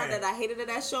shit, the part Where? that I hated of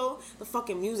that show, the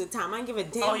fucking music time. I didn't give a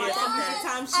damn Oh, yeah, about fuck the music that.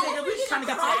 time Nigga, shit. we just trying to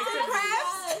get to the Arts and activity.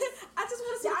 crafts. I just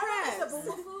want to see Y'all remember crafts.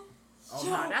 the Boo Boo Boo? Oh,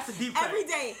 nah, that's a deep cut. Every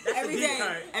day, That's a every deep day,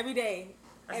 cut. every day,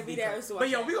 That's a every deep day. I cut. used to watch But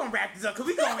yo, that. we gonna wrap this up because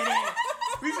we going in.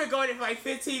 We've been going in for like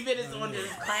 15 minutes on this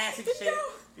classic shit.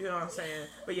 You know what I'm saying?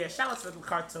 But yeah, shout out to the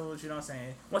cartoons. You know what I'm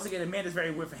saying? Once again, Amanda's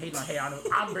very weird for hating on Hey Arnold.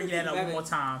 I'm bringing that up one more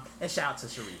time. And shout out to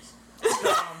Sharice.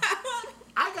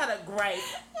 I got a gripe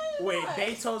with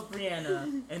Beethoven's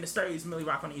Brianna and the stories Millie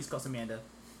Rock on the East Coast, Amanda.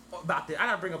 About this, I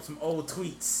gotta bring up some old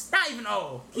tweets. Not even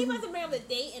old. He wants to bring up the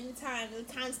date and the time, the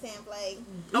timestamp. Like,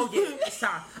 Oh yeah, it's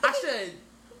time. I should.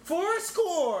 4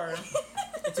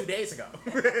 2 days ago.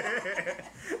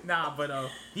 Nah, but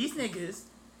these niggas,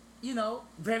 you know,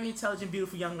 very intelligent,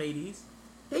 beautiful young ladies,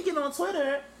 they get on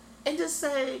Twitter and just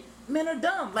say men are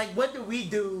dumb. Like, what do we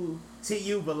do to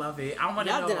you, beloved? I want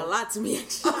to know. Y'all did a lot to me,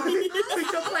 actually.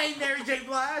 Tweet your plane, Mary J.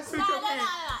 Blige. Tweet no. your plane.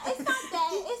 It's not that.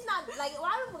 It's not like a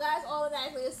lot of guys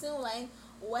automatically assume like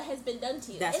what has been done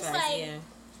to you. That's it's right, like yeah.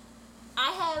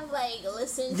 I have like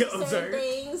listened You to certain observed?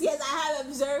 things. Yes, I have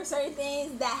observed certain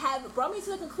things that have brought me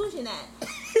to the conclusion that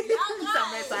You y'all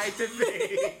sound guys,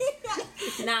 scientific.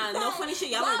 Nah, no funny shit.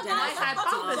 Y'all are guys dumb.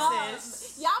 fucking dumb.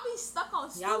 Y'all be stuck on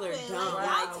stupid. Y'all are dumb.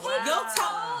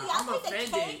 Y'all take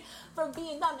the cake for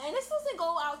being dumb, and this doesn't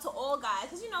go out to all guys,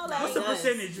 because you know, like what's the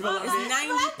percentage? It's 90%.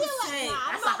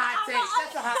 That's a hot take.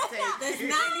 That's a hot take. That's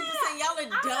 90%. Y'all are I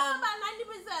don't know dumb. about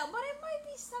 90%, but it might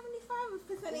be 75%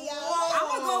 of y'all. I'm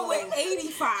gonna go with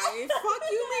 85. Fuck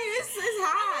you, man. It's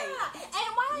high.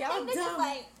 And why I Y'all think this dumb. is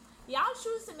like, y'all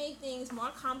choose to make things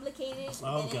more complicated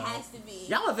than it has to be.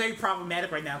 Y'all are very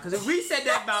problematic right now, because if we said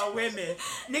that about women,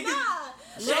 niggas,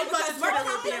 Shea Butter Twitter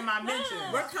would be in my mention.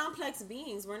 We're complex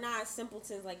beings. We're not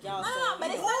simpletons like y'all. But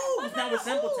it's not with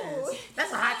simpletons.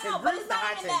 That's a hot take. But it's Bruce the not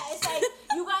hot even take. that. It's like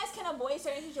you guys can avoid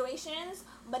certain situations,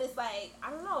 but it's like I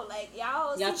don't know, like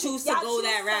y'all choose to go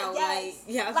that route. Like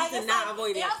y'all choose to not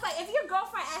avoid it. Y'all like if your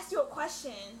girlfriend asks you a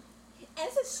question, and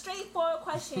it's a straightforward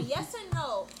question, yes or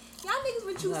no. Y'all niggas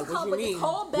would choose to come up with this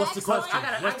whole backstory. What's the question?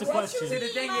 What's the question? See, the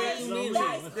thing is,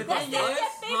 the thing is,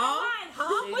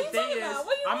 what you talking about?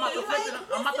 What I'm you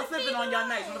about to flip it on y'all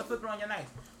nights. I'm about to flip it on your nights.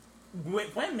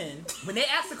 With women, when they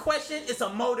ask a question, it's a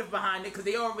motive behind it because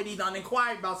they already done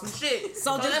inquired about some shit.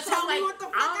 So just tell me what the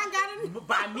fuck I got in.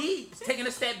 By me taking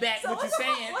a step back, what you're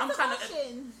saying, I'm trying to.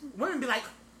 Women be like,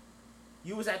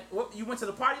 you went to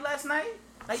the party last night?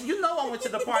 Like, you know I went to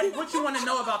the party. What you want to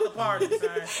know about the party,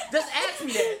 son? Just ask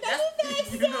me that.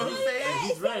 You know what I'm saying?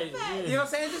 He's right. Yeah. You know what I'm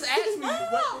saying? Just ask me.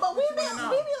 But we be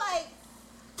like,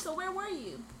 so where were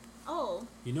you? Oh.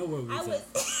 You know where we was at.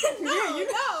 No, you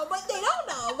know, but they don't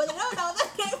know. They're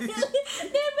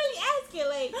really asking,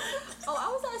 like, oh, I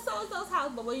was at so-and-so's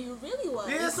house, but where you really was.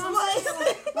 Yeah, that's what I'm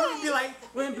saying.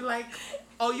 Women be like,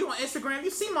 oh, you on Instagram? You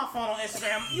see my phone on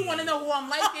Instagram. You want to know who I'm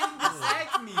liking? Just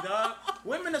ask me, dog.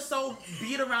 Women are so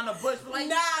beat around the bush. Like,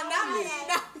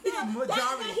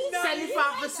 majority,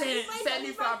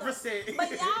 75%.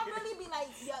 But y'all really be like,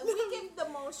 we give the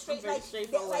most straight, like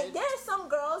there are some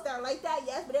girls that are like that,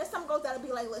 yes, but there's some girls that'll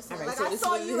be like, listen, right, like so I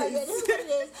saw you, like this is what it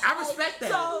is. I respect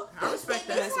that. So I respect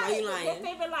that. That's why you lying. Their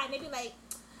favorite line, they be like,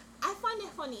 I find it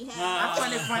funny. I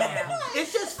find it funny.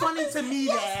 It's just funny to me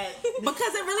that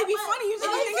because it really be funny. You just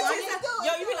think it's funny.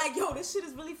 you be like, yo, this shit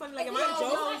is really funny. Like, am I a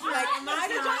joke? Like, am I a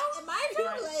joke? Am I a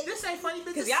joke? Like, this ain't funny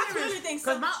because y'all clearly think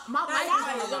so. Because my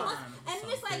life is on. And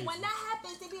it's like when that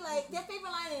happens, they be like, their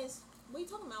favorite line is, "What you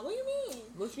talking about? What you mean?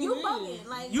 What you mean? bugging?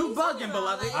 Like you bugging,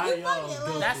 beloved. Like, you bugging.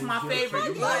 Like, that's my favorite.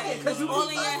 You bugging because you all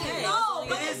in your head. No,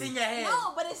 it is in your head.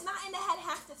 No, but it's not in the head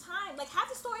half the time. Like half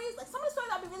the stories, like some of the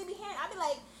stories I'll be really hearing, I'll be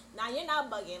like, nah, you're not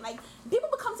bugging. Like people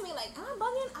would come to me like, am I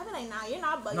bugging? I'll be like, nah, you're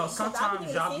not bugging. No,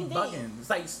 sometimes y'all be bugging. It's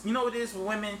like, you know what it is for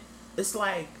women? It's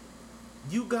like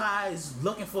you guys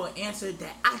looking for an answer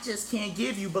that I just can't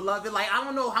give you, beloved. Like I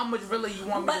don't know how much really you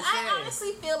want me to say. But I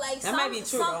honestly feel like that might be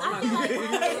true. But I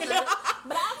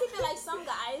honestly feel like some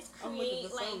guys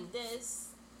create like this.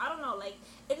 I don't know, like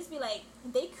it just be like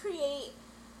they create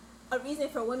a reason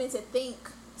for women to think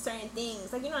certain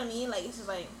things. Like you know what I mean? Like it's just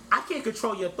like I can't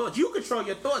control your thoughts. You control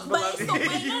your thoughts, beloved. But it's the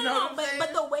way,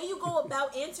 but the way you go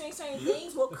about answering certain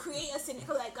things will create a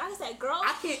scenario. Like I said, girls.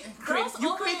 I can't create.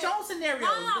 You create your own scenarios.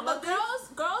 No, but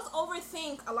girls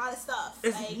overthink a lot of stuff.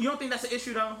 Like, you don't think that's an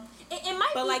issue though? It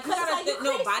might but be. Like you gotta think.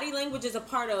 No, body language is a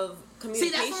part of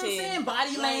communication. See, that's what I'm saying.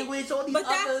 Body language, all these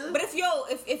other. But if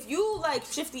you like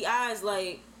shifty eyes,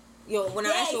 like. Yo, when I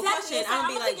ask you a question, I'm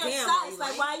gonna be like, damn.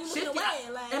 Like, why are you looking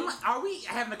away? Like, are we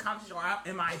having a conversation or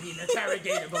am I being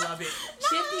interrogated, beloved?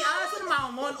 Shifty eyes, what am I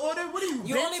on one order? What are you,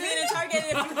 you only being interrogated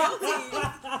if you're guilty.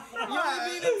 You only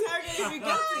being interrogated if you're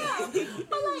guilty.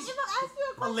 But like, if I ask you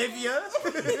a question. Olivia.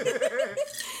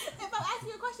 If I ask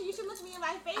you a question, you should look me in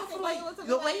my face. I feel like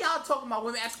the way y'all talking about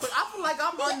women ask questions, I feel like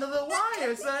I'm under the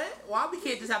wire, son. Why we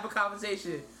can't just have a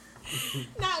conversation? Nah, you know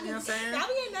what I'm saying? Y'all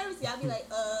be getting nervous. Y'all be like,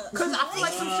 Cause I feel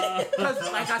like some shit. Cause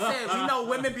like I said, we know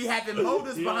women be having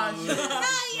motives behind shit. Nah,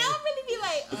 y'all really be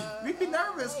like, we be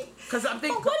nervous. Cause I'm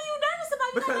thinking. But what are you nervous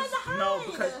about?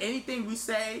 Because anything we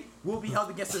say will be held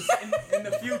against us in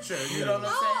the future. You know what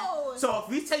I'm saying? So if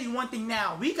we tell you one thing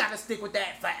now, we gotta stick with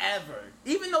that forever,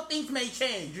 even though things may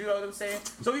change. You know what I'm saying?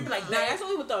 So we be like, that's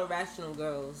only with the irrational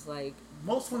girls, like.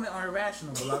 Most women are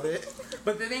irrational, beloved.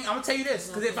 But the thing, I'm gonna tell you this,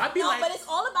 because if I be but it's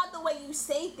all about the way you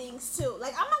say things too.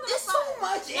 Like I'm not gonna. There's too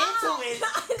much into it.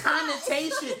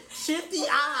 Connotation, shifty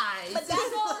eyes. But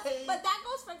that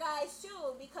goes for guys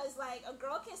too, because like a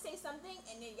girl can say something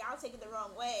and then y'all take it the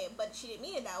wrong way, but she didn't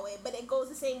mean it that way. But it goes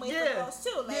the same way for girls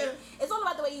too. Like it's all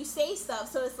about the way you say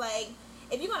stuff. So it's like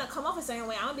if you're gonna come off a certain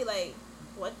way, I'm gonna be like,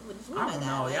 what did you mean by that? I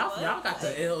don't know. Like, y'all got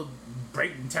the ill.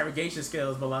 Break interrogation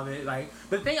skills, beloved. Like,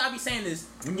 but the thing I be saying is,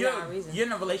 when you're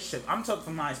in a relationship, I'm talking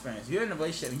from my experience. You're in a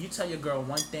relationship and you tell your girl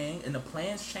one thing, and the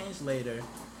plans change later.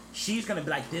 she's gonna be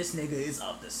like, this nigga is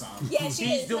up to something. Yeah,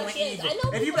 she's doing she is. evil. I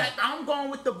know If you people be like, I'm going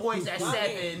with the boys at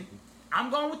Right. 7. I'm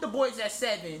going with the boys at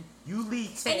 7. You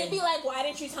leave 10. And it'd be like, why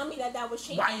didn't you tell me that was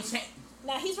changing? Why you change?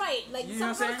 Nah, he's right. Like, You know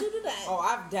what some I'm girls do saying? that. Oh,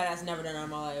 I've deadass never done that in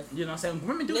my life. You know what I'm saying?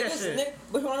 Women do that shit.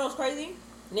 But you wanna know what's crazy?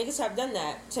 Niggas have done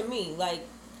that to me. Like,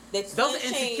 they Those are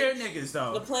insecure niggas,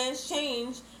 though. The plans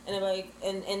change, and they're like,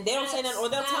 and they don't say nothing, or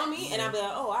they'll tell me, and I'll be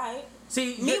like, oh, alright.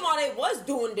 See, Meanwhile, they was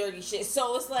doing dirty shit,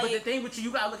 so it's like. but the thing with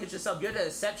you gotta look at yourself. You're the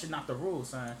exception, not the rule,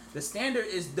 son. The standard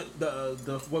is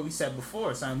the what we said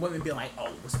before, son. Women be like, oh,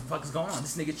 what the fuck is going on?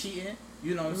 This nigga cheating?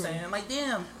 You know what I'm saying? Like,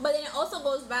 damn. But then it also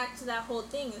goes back to that whole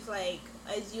thing. It's like,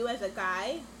 as you as a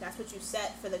guy, that's what you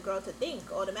set for the girl to think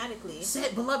automatically.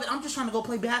 Said, beloved, I'm just trying to go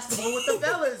play basketball with the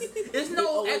fellas. There's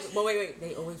no. But wait,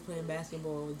 they always playing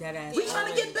basketball with that ass. We trying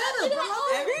to get better, They be bro. like,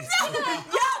 oh, Every time.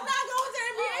 Y'all not going to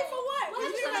the NBA for what? Well, We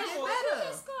you trying to like, get why better. you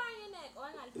get a scar on your neck? Oh,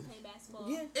 I gotta play basketball.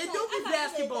 Yeah. It Like, do I be gotta play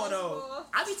basketball though.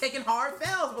 I be taking hard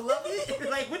fouls, beloved.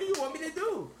 Like, what do you want me to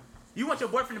do? You want your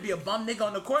boyfriend to be a bum nigga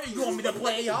on the court, or you want me to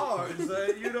play hard? So,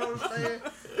 you know what I'm saying?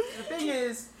 The thing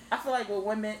is, I feel like with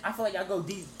women, I feel like I go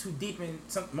too deep in.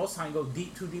 Most of the time, you go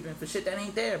too deep in for shit that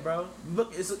ain't there, bro.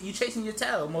 Look, you chasing your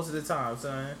tail most of the time,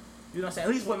 son. You know what I'm saying?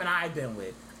 At least women I've been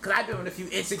with. Cause I've been with a few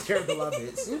insecure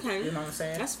beloveds. Okay. You know what I'm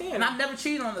saying? That's fair. And I've never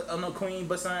cheated on a queen,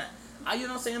 but son, you know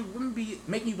what I'm saying? Women be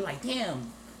making you be like, damn,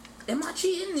 am I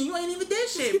cheating? You ain't even did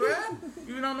shit, bro.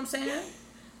 You know what I'm saying?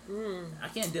 I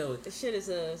can't deal with it. This shit is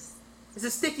a. It's a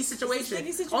sticky situation.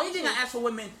 Only thing I ask for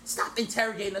women, stop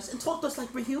interrogating us and talk to us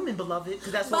like we're human, beloved.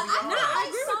 Because that's what we are. I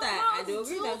agree with that. I Some do girls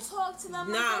agree with that. talk to them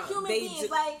Nah, like they're human they beings. do-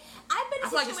 Like, I've been in I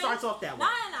feel like it situations. starts off that way.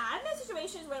 Nah. I've been in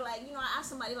situations where, like, you know, I ask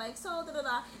somebody, like, so,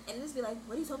 da-da-da, and they just be like,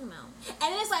 what are you talking about? And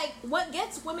it's like, what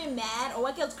gets women mad, or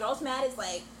what gets girls mad is,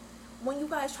 like, when you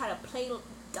guys try to play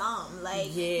dumb. Like,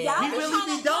 Yeah. y'all We be really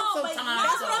trying be to dumb know, but sometimes.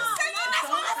 That's what I'm y'all- saying. That's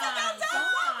what I said. Y'all dumb.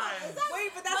 Sometimes.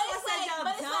 Wait, but that's why I it's said like- y'all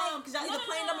but it's dumb. like- Because y'all no, either no,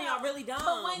 playing no, dumb or no. y'all really dumb.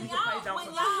 But when We can play dumb y'all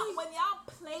sometimes. when y'all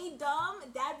play dumb,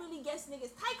 that really gets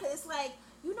niggas tight. Cause it's like,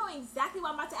 you know exactly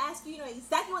what I'm about to ask you. You know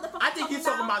exactly what the fuck I I'm think you're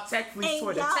talking about Tech Fleece And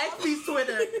Twitter. y'all- Tech Fleece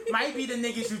Twitter might be the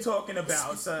niggas you talking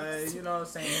about, son. You know what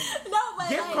I'm saying? No, but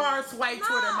Gift like, card swipe nah.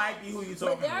 Twitter might be who you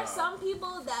talking But there about. are some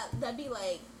people that be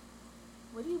like,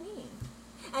 what do you mean?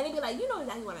 And they be like, you know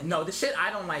exactly what I mean. No, the shit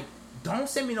I don't like. Don't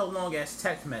send me no long ass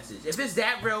text message. If it's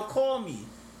that real, call me.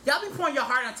 Y'all be pouring your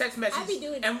heart on text messages, I be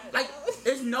doing and that. like,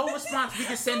 there's no response we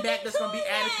can send back that's gonna be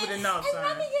Doing adequate that. enough, And I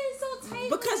son. be getting so tight.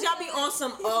 Because y'all be on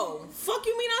some, fuck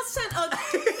you mean I sent a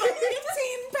 15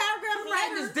 paragraph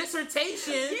Writing letter? this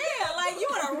dissertation. Yeah, like you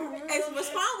want to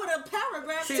respond with a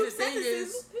paragraph, See, 2 the thing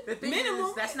sentences.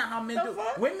 is, that's not how men do.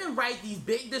 Women write these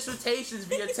big dissertations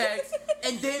via text,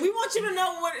 and then We want you to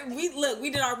know what we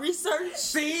did our research.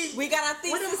 see. We got our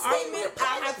thesis statement, our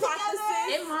hypothesis.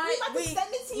 Am I? about to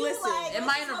send it to you, listen, like, Am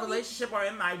I in this is a what we- relationship or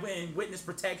am I in witness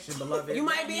protection, beloved? You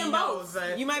might Let be me in know, both.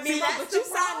 son. You might be See, in both, that's but you the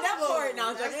signed up for problem. it. No,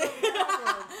 I'm That's joking. the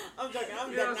problem. I'm joking.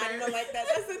 I'm You know dead what not I'm even saying? like that.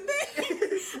 That's the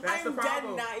thing. That's the I'm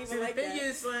problem. dead not even See, like the thing that.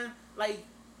 is, son, like,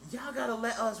 y'all gotta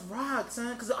let us rock,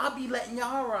 son, because I'll be letting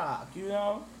y'all rock, you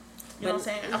know? You know what I'm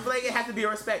saying? I feel like it has to be a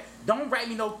respect. Don't write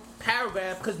me no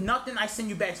paragraph, because nothing I send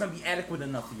you back is going to be adequate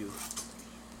enough for you.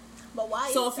 But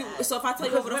why So is if that? So if I tell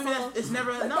you Because over the women, phone, it's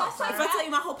never enough. that's if son. I tell you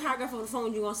my whole paragraph over the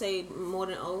phone, you gonna say more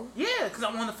than O? Yeah, because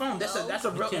I'm on the phone. That's a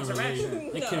They real can't interaction.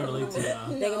 relate. They can't relate to y'all.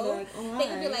 They gonna be like, oh, They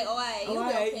can be like, alright, you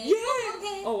alright, okay? yeah.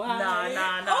 Okay. Oh, alright.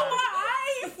 Nah.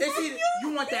 Oh, alright. It's either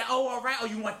you want that O all right or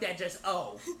you want that just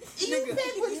O. You pick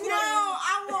which one. No,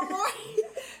 I want more.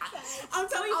 I'm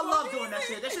telling you, I for love a doing that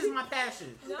reason. shit. That shit's my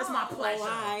passion. That's my pleasure.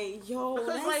 Why, yo, Because,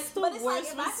 that's like- the But it's like,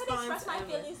 worst if I could express response my ever.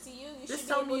 feelings to you, you Just should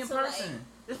be tell able me in to, person.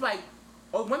 It's like,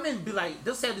 or women be like,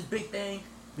 they'll say this big thing,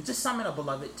 but just sum it up,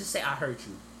 beloved. Just say I hurt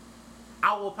you.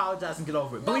 I will apologize and get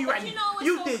over it. No, But you but right, you know what's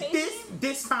you so did crazy?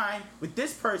 this time with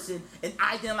this person, and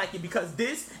I didn't like it because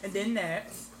this and then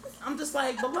that. I'm just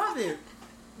like, beloved,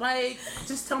 like,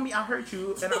 just tell me I hurt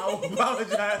you, and I'll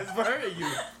apologize for hurting you.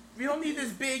 You don't need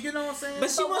this big, you know what I'm saying? But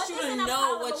she But wants what you does to an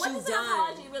know apolo- what but you've does an done.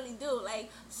 apology really do? Like,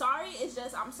 sorry is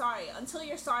just I'm sorry. Until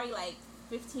you're sorry like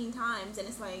 15 times, and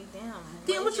it's like, damn.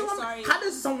 Damn, what you want? Sorry? How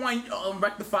does someone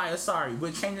rectify a sorry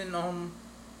with changing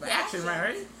action,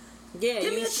 right? Yeah,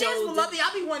 Give me you a chance, showed beloved.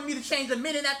 I be wanting me to change a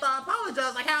minute after I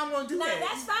apologize. Like, how I'm gonna do Nah, that?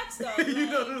 that's facts though. You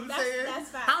know Like, what I'm that's, saying? That's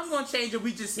facts. How I'm gonna change if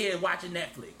we just here watching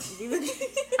Netflix?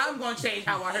 I'm gonna change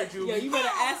how I heard you. Yo, you better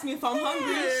ask me if I'm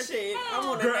hungry. Yeah. Shit, I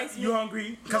want a Girl, nice you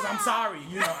hungry? Cause I'm sorry.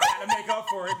 You know, I gotta make up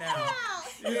for it now.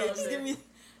 You know Yeah, what I'm just give saying? me,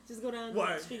 just go down the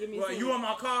What? street, give me a What? sandwich. You want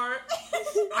my card?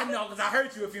 I know, cause I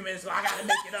hurt you a few minutes ago. I gotta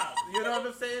make it up. You know what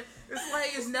I'm saying? It's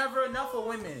like it's never enough for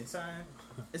women, son.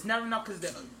 It's never enough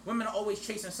because women are always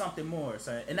chasing something more,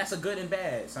 son. And that's a good and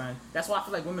bad, son. That's why I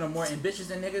feel like women are more ambitious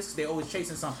than niggas because they're always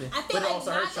chasing something. I feel but it like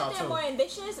also not hurts y'all that they're too. more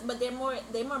ambitious, but they're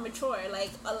more mature. Like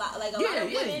a lot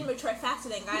of women mature faster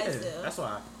than guys do. That's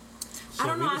why. Shit, I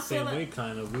don't know. We I the same feel way, like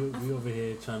kind of. We over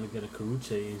here trying to get a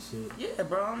karuche and shit. Yeah,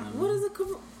 bro. what is a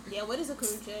Yeah, what is a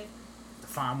karuche?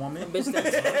 Fine woman. A bitch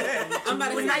that's I'm about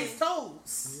to with say, nice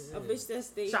toes. a bitch that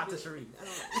stays. Shout to Sharif.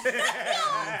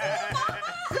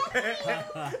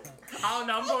 I don't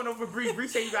know. I'm going over Bree. Bree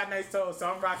say you got nice toes, so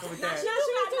I'm rocking with that. She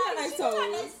got nice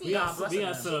toes. We got bless to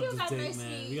her. set up She this got date, nice man.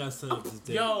 feet. We got to set up this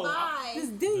date. Yo, Bye. This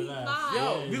D. Bye.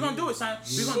 yo, we gonna do it, son.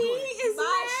 We gonna do it. Is Bye.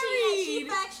 married.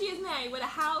 She is married with a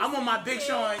house. I'm on my and Big kids.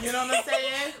 Sean. You know what I'm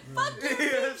saying? Fuck You your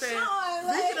know what I'm Big saying? Sean.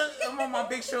 Like, I'm on my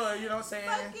Big Sean. You know what I'm saying?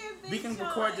 Fuck your Big We can Sean.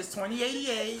 record this 2088.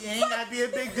 It ain't gotta be a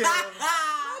big deal.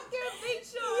 fuck your Big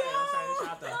Sean. I'm sorry,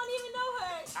 shout I out. don't even know her.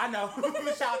 I know.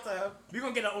 Shout out to her. We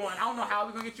gonna get her on. I don't know how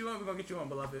we gonna get you on. We gonna get you on,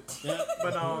 beloved. Yeah.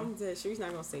 But I'm dead. She's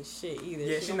not gonna say shit either.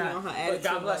 yeah, she she gonna be not. on her But attitude.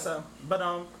 God bless like, her. But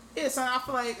yeah, son, I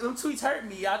feel like them tweets hurt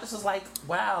me. I just was like,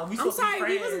 wow, we I'm supposed to be sorry,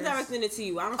 we friends. wasn't directing it to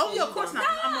you. I don't. Oh feel yeah, you of course dumb.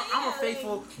 not. I'm a yeah,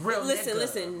 faithful, real Listen, nigga.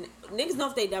 listen. Niggas know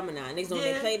if they dumb or not. Niggas know when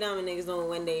Yeah. they play dumb, and niggas know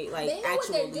when they like They know what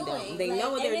actually they're be doing. dumb. They Like, know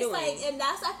what and they're it's doing. Like, and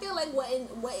that's I feel like what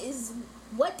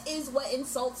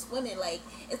insults women. Like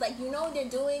it's like you know what they're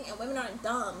doing, and women aren't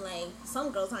dumb. Like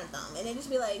some girls aren't dumb, and they just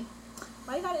be like,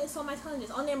 why you gotta insult my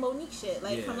intelligence on their Monique shit?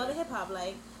 Like from Yeah. Love and Hip Hop,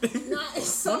 like not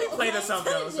insult Monique played my herself,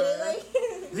 though, intelligence, son.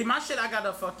 like, See, my shit I got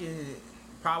a fucking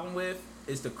problem with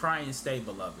is the cry and stay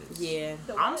beloveds. Yeah.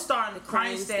 I'm starting to cry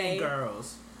and and stay stay.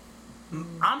 girls.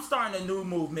 I'm starting a new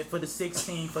movement for the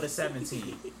 16, for the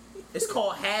 17. It's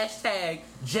called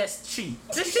 #JustCheat.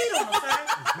 Just cheat on them, son.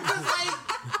 Because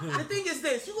like the thing is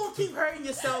this, you gonna keep hurting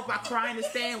yourself by crying and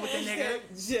staying with the nigga.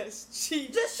 Just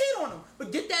cheat. Just cheat on him.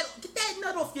 But get that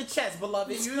nut off your chest,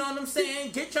 beloved. You know what I'm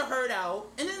saying? Get your hurt out.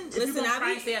 And then if you gonna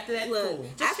cry and stay after that, look, cool.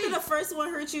 Just after cheat. the first one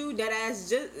hurt you, that ass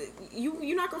just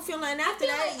you're not gonna feel nothing I after feel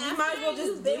that. like You might as well after just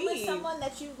you've been with leave. someone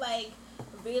that you like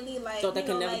really like Thought they you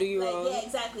could know, never like, do you like, wrong. Yeah,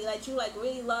 exactly. Like you like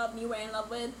really loved and you were in love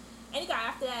with. Any guy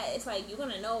after that, it's like you're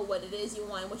gonna know what it is you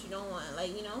want and what you don't want.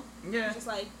 Like, you know? Yeah. It's just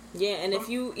like Yeah, and if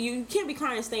you can't be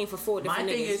crying and staying for 4 My different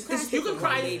thing niggas. is, you can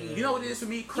cry. Baby. You know what it is for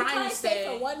me? you Cry can't and stay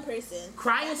stay. for one person.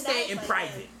 Cry and After that, stay it's in like,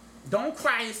 private. Don't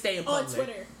cry and stay in On public.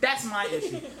 Twitter. That's my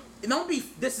issue. Don't be,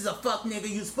 this is a fuck nigga,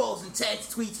 you supposed to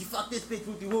text, tweets, you fuck this bitch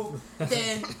with you whoop.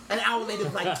 Then an hour later,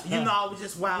 like, you know, I was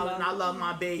just wild and I love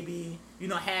my baby. You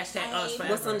know, #us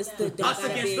forever. What's understood don't Us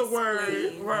gotta against be the word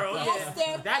explained. world. That's Yeah.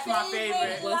 their That's my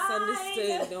favorite. What's line.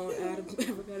 understood don't ever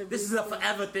gotta be This is a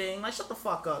forever thing. Like, shut the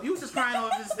fuck up. You was just crying over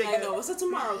this I know, nigga. it's a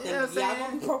tomorrow thing. You know what I'm Y'all saying?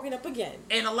 gonna be broken up again.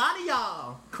 And a lot of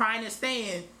y'all crying and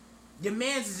staying, your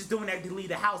mans is just doing that to leave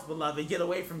the house, beloved. Get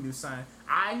away from you, son.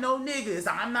 I know niggas,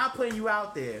 I'm not putting you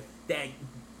out there, that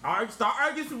start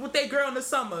arguing with their girl in the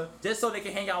summer just so they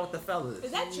can hang out with the fellas.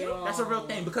 Is that true? That's a real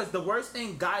thing, because the worst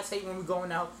thing guys hate when we're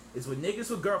going out is when niggas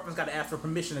with girlfriends gotta ask for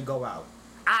permission to go out.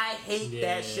 I hate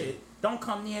that Yeah. shit. Don't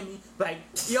come near me. Like,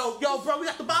 yo, bro, we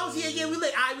got the bottles here. Yeah, we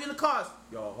lit. Alright, we in the cars.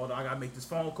 Yo, hold on, I gotta make this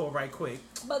phone call right quick.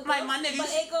 But Like, girls, my niggas- but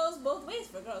it goes both ways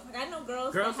for girls. Like I know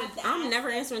girls Girls that have to I'm ask never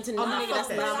for- answering to Oh, no no, nigga fuck that's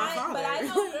that. not But my father. I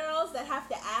know girls that have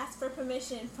to ask for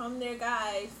permission from their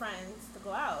guy friends to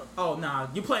go out. Oh, nah,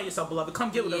 you playing yourself, beloved.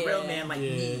 Come get with a real Yeah. man like Yeah.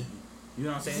 me. You know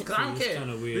what I'm saying? Because I don't It's care.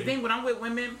 kinda The weird. thing, when I'm with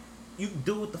women, you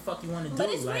do what the fuck you want to do. But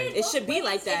it's like, weird. It should be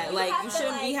like that. If Like, have you to,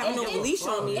 shouldn't be having no it's- leash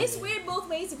on me. It's weird both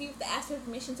ways if you have to ask for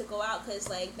permission to go out because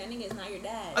like that nigga is not your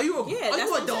dad. Are you a, Yeah, are that's you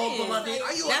what a I'm dog, saying. beloved?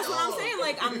 Are you That's a what I'm dog? saying.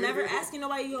 Like, I'm never asking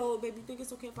nobody, yo, baby, you think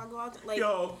it's okay if I go out? Like,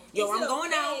 Yo, yo, Is I'm it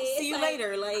going out. okay? See you It's like-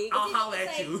 later. Like, I'll holler It's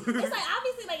at like, you. It's like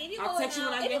obviously like if you I'll going text you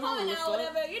when out, I if get you're going home, out, the fuck?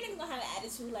 whatever, your niggas gonna have an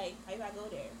attitude like why you gotta go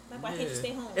there? Like why can't you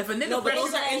stay home? If a nigga no, but those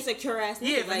pressure, are insecure ass niggas.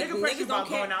 yeah, if a like, nigga pressure niggas about don't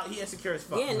care. going out, he insecure as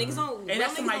fuck. Yeah, niggas don't. And real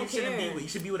that's niggas somebody don't you shouldn't care. be with. You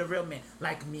should be with a real man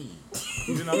like me.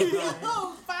 You know what I'm saying?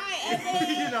 Oh, fine,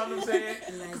 You know what I'm saying?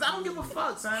 Because I don't give a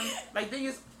fuck, son. Like, thing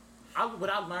is, what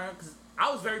I learned, because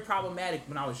I was very problematic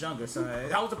when I was younger, son.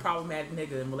 I was a problematic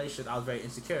nigga in relationships. I was very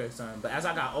insecure, son. But as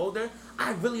I got older,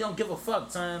 I really don't give a fuck,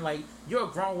 son. Like, you're a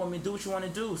grown woman. Do what you want to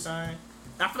do, son.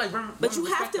 I feel like women But you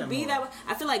have respect to be more. that way.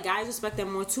 I feel like guys respect that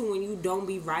more too when you don't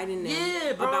be writing them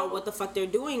Yeah, bro. about what the fuck they're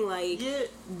doing. Like, Yeah.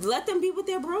 let them be with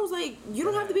their bros. Like, you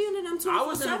don't have to be under them 24/7. I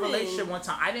was in a relationship one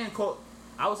time.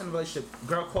 I was in a relationship.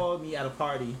 Girl called me at a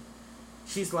party.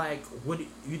 She's like, what are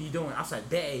you doing? I was like,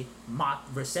 babe, my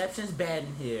reception's bad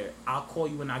in here. I'll call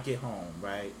you when I get home,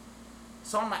 right?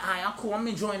 So I'm like, alright, I'm cool. I'm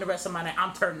enjoying the rest of my night.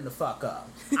 I'm turning the fuck up.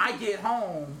 I get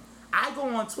home. I go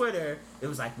on Twitter. It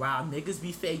was like, wow, niggas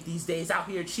be fake these days out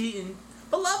here cheating.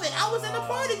 beloved, I was in the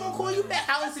party, gonna call you back.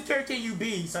 How insecure can you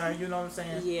be, son? You know what I'm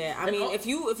saying? Yeah, I mean, if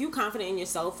you confident in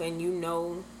yourself and you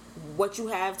know what you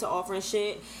have to offer and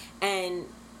shit, and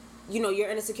you know you're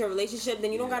in a secure relationship,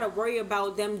 then you don't gotta worry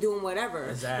about them doing whatever.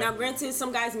 Exactly. Now, granted,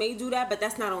 some guys may do that, but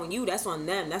that's not on you. That's on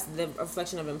them. That's the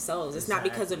reflection of themselves. It's not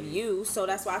because of you. So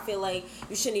that's why I feel like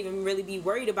you shouldn't even really be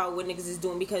worried about what niggas is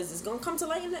doing because it's gonna come to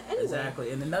light anyway.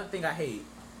 Exactly. And another thing I hate,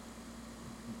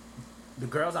 the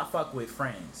girls I fuck with,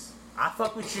 friends. I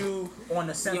fuck with you on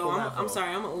a simple level. I'm sorry,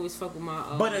 I'm gonna always fuck with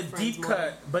my. But a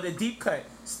deep cut.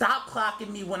 Stop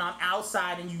clocking me when I'm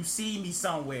outside and you see me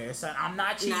somewhere. Son, I'm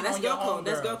not cheating on your homegirl.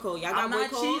 That's girl code. Y'all got I'm boy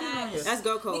not code. cheating on you. That's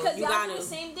girl code. Because you y'all gotta do the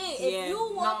same thing. If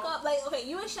you walk up, like, okay,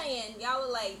 you and Cheyenne, y'all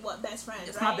are like, what, best friends,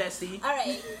 It's right? my bestie. All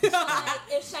right. So, like,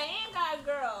 if Cheyenne got a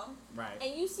girl, right,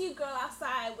 and you see a girl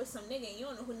outside with some nigga, and you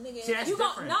don't know who the nigga is, see, that's you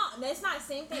different. No, that's not the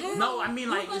same thing. No, I mean,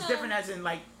 like, it's different as in,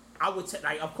 like, I would,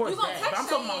 like, of course, that. But I'm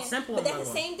talking about simple. But that's the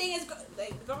same thing as, like,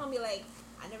 the girl gonna be like,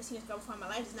 I never seen this girl before in my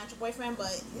life. It's not your boyfriend,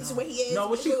 but this is where he is. No,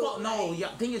 what she call? Like, No,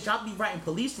 thing is, y'all be writing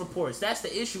police reports. That's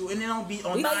the issue, and it don't be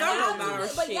on. We But y'all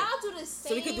do the same.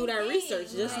 So we could do that thing.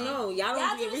 research. Just know, y'all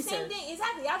don't do the research. same thing.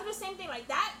 Exactly, y'all do the same thing. Like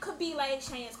that could be like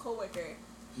Cheyenne's coworker,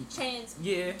 Cheyenne's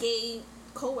gay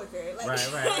coworker. Like,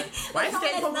 right. Why is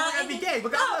that coworker every day?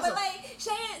 But like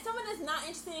Cheyenne, someone that's not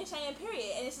interested in Cheyenne,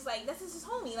 period. And it's just like that's just his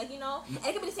homie. Like, you know, and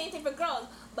it could be the same thing for girls.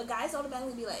 But guys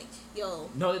automatically be like, yo.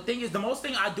 No, the thing is, the most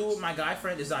thing I do with my guy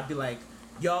friend is I'd be like,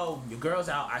 yo, your girl's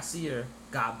out. I see her.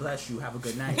 God bless you. Have a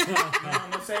good night. You know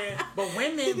what I'm saying? But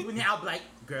women, when I'll be like,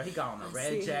 girl, he got on a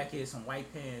red jacket, some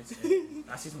white pants. And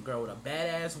I see some girl with a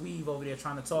badass weave over there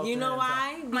trying to talk to her. You know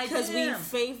why? Like, because we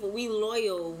faithful, we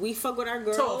loyal, we fuck with our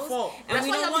girls. To a fault. And that's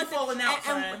we why don't y'all want be falling out,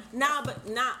 friend. Nah.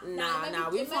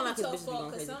 We fall out because bitches be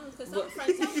going crazy.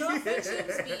 crazy. Some girl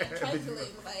friendships be trifling.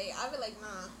 Like, I be like, nah.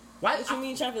 Why? What you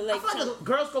mean trifling? Like, I feel like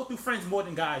girls go through friends more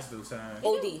than guys do, son.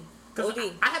 OD.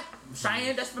 I have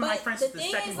Cheyenne. That's been my friend since the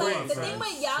second grade. The thing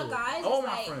with y'all guys all is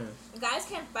my like, friends. guys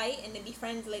can fight and then be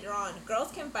friends later on. Girls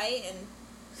can fight and.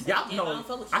 Y'all know.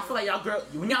 I feel like y'all girls.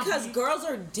 Because girls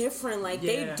are different. Like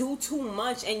they do too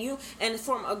much, and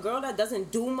from a girl that doesn't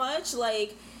do much,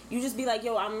 like. You just be like,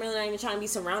 yo, I'm really not even trying to be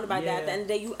surrounded by that. At the end of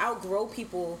the day, you outgrow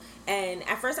people. And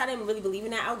at first, I didn't really believe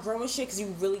in that outgrowing shit because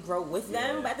you really grow with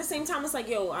them. But at the same time, it's like,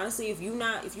 yo, honestly, if you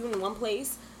in one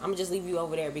place, I'm going to just leave you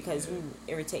over there because you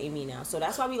irritating me now. So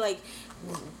that's why we,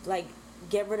 like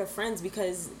get rid of friends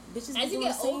because bitches as you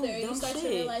get older, you start shit. to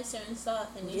realize certain stuff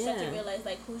and you start to realize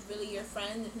like who's really your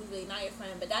friend and who's really not your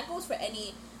friend. But that goes for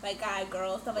any like guy,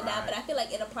 girl, stuff like that. But I feel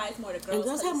like it applies more to girls. And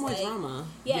girls have more drama.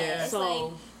 Yeah, it's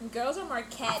like girls are more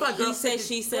catty. Like he said,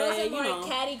 she said. Girls are more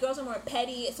catty. Girls are more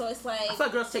petty. So it's like I feel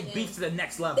like girls take beef to the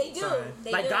next level. They do.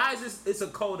 They like do. guys, it's a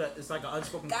code. It's like an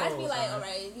unspoken code. Guys be like, all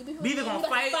right, you be either gonna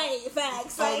fight.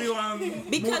 Facts.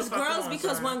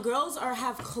 Because when girls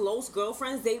have close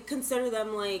girlfriends, they consider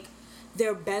them like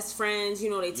their best friends, you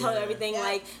know, they tell everything.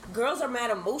 Like girls are mad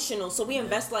emotional, so we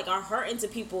invest like our heart into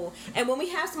people, and when we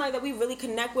have somebody that we really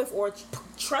connect with or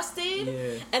trusted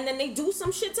and then they do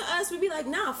some shit to us, we be like,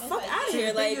 nah, fuck out of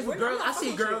here. Like girls, I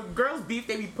see girls beef,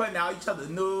 they be putting out each other's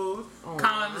news,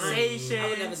 conversations. I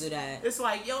would never do that. It's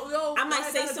like yo I might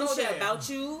say some shit about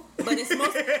you, but it's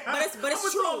most but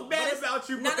it's true. Talk bad about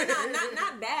you. No,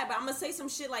 not bad, but I'm gonna say some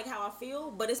shit like how I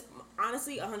feel, but it's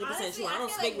honestly 100% true. I don't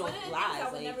speak no lies. I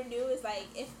would never do is like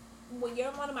when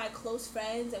you're one of my close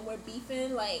friends and we're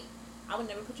beefing, like I would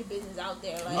never put your business out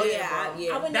there. Like,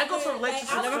 I would that goes for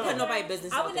relationships. I never put nobody's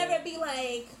business out there. I would never be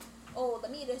like, oh,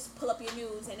 let me just pull up your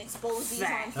news and expose these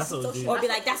on social. Or be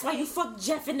like, that's why you fuck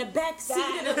Jeff in the back seat.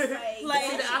 Like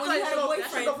when you have a boyfriend.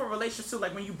 That should go for relationships too.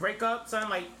 Like when you break up, son,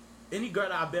 like any girl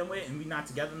that I've been with and we not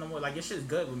together no more, like your shit is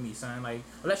good with me, son. Like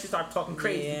unless you start talking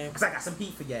crazy, because I got some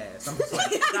heat for your ass. I'm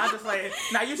just like,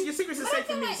 nah, your secrets is safe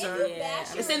for me, son.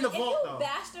 It's in the vault though. If you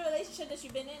bash the relationship that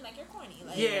you've been in, like you're corny.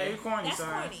 Like, you're corny, that's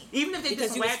son. Corny. Even if they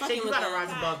just whack shit, you gotta rise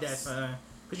above that, son.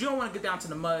 Because you don't want to get down to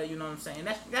the mud, you know what I'm saying?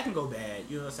 That can go bad,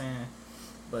 you know what I'm saying?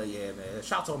 But yeah, man,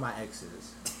 shout out to all my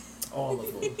exes. All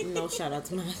of them. No shout out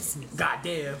to my exes.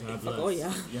 Goddamn. Oh yeah. You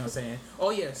know what I'm saying? Oh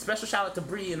yeah. Special shout out to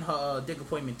Bree and her Dick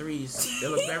Appointment 3s. They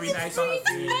look very nice on her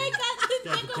feet.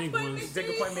 Got the pink ones. Dick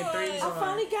Appointment 3s. I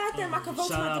finally got them. I can vote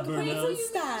for my Dick Appointment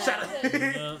style.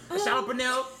 Shout out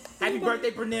Brunel. Happy birthday,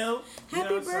 Brunel.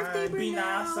 Happy birthday, Brunel. Be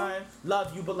nice, son.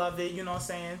 Love you, beloved. You know what I'm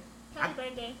saying? Happy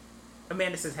birthday.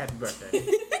 Amanda says happy birthday.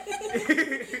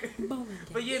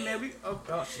 But yeah, man, we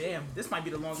damn, this might be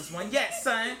the longest one yet,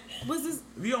 son. What's this?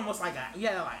 We almost like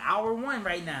hour 1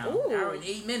 right now. Ooh. Hour and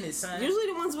 8 minutes, son. Usually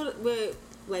the ones with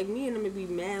Like, me and them would be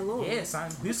mad long. Yeah,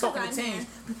 son. We was talking to teens.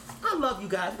 I love you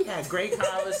guys. We had great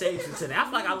conversations today. I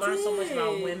feel like I learned so much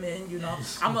about women, you know.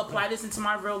 I'm going to apply this into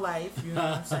my real life, you know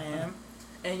what I'm saying?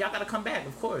 And y'all got to come back,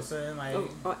 of course. And like,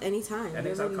 anytime.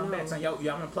 Anytime come back. So y'all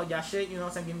want to plug y'all shit, you know what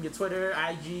I'm saying? Give me your Twitter,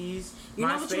 IGs, you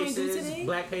know what you ain't do today?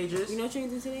 Black Pages. You know what you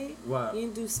ain't do today? What? You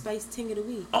didn't do Spice Ting of the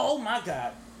Week. Oh, my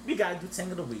God. We got to do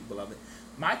Ting of the Week, beloved.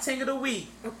 My Ting of the Week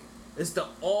is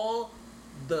all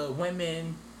the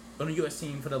women on the U.S.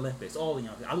 team for the Olympics. All of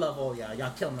y'all. I love all y'all.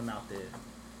 Y'all killing them out there.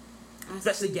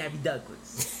 Especially Gabby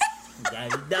Douglas.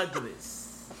 Gabby Douglas.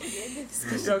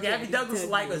 So Gabby Douglas was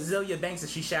like Azealia Banks, and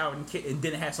she showered and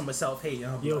didn't have so much self-hate.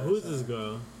 Yo, who's this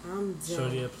girl? I'm dead.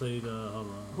 Shorty that played, hold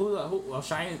on. Who?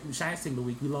 Cheyenne's Team of the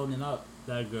Week. We loading up.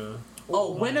 That girl.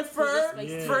 Oh, Winifred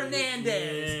Yeah.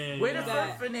 Fernandez. Yeah.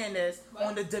 Winifred Fernandez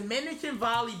on the Dominican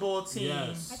volleyball team.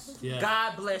 Yes. Yeah.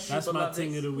 God bless you, That's my beloved.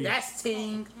 ting of the week. That's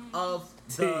ting of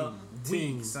the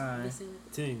Ting. week, son.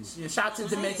 Ting. Yeah, shout out to the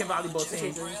Dominican volleyball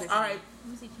team. All right,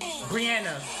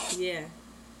 Brianna. Yeah.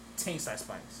 Ting /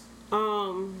 Spice.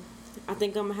 I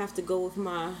think I'm gonna have to go with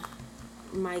my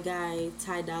guy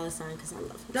Ty Dolla $ign because I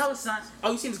love him. That was son.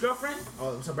 Oh, you seen his girlfriend?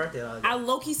 Oh, it was her birthday. I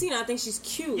low-key seen her. I think she's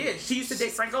cute. Yeah, she used to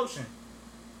date Frank Ocean.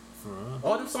 For real?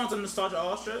 All them songs on Nostalgia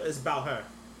Ultra is about her.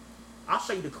 I'll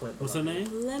show you the clip. What's her name?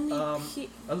 Let me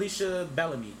Alicia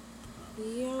Bellamy.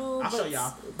 Yo, I'll show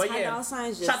y'all. But Ty yeah, Dolla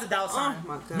 $ign's just, shout out to Dolla $ign. Oh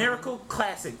my God. Miracle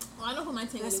Classic. Well, I know who my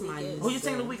ting of the week is. Who you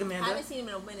ting of the week, I Amanda? haven't seen him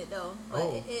in a minute though, but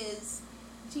it is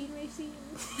Gene Racine.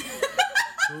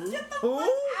 Who?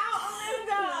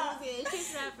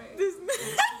 Chance Rapper.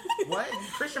 What?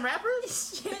 Christian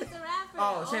rappers? Chance the Rapper.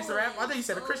 Oh, Chance the Rapper? I thought you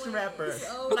said a Christian rapper.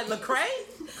 Like Lecrae?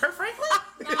 Kurt Franklin?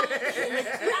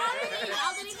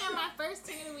 I didn't hear my first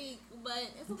ting of the week,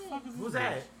 but it's okay. Who's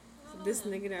that? This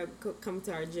nigga that come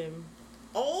to our gym.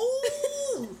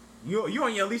 Oh! You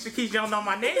on your Alicia Keys, you don't know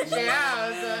my name.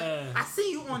 Yeah. I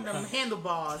see you on them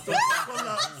handlebars. Those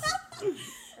pull-ups.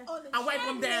 I wipe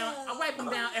them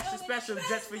down extra special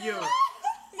just for you.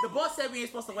 The boss said we ain't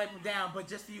supposed to wipe them down, but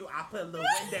just for you, I put a little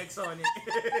index on it.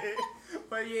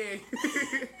 But yeah.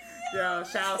 Yo,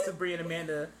 shout out to Brie and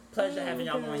Amanda. Pleasure having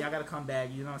y'all on. Y'all gotta come back,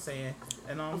 you know what I'm saying?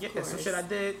 And yeah, some shit I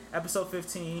did. Episode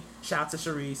 15. Shout out to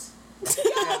Sharice. Shout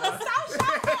out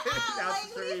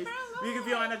to Sharice. We could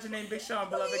be on that your name, Big Sean,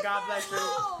 beloved. God bless you.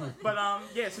 But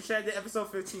yeah, some shit I did. Episode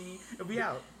 15. And we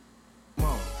out. Come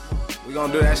on. We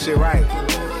gonna do that shit right.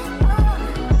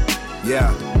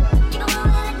 Yeah.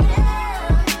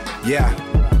 Yeah.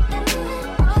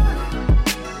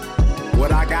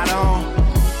 What I got on?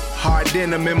 Hard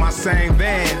denim in my same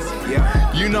Vans.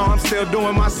 Yeah. You know I'm still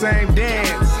doing my same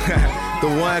dance. The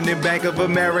one in Bank of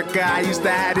America. I used to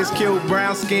have this cute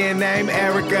brown skin named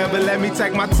Erica. But let me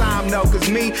take my time though, cause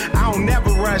me, I don't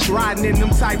never rush. Riding in them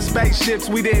type spaceships,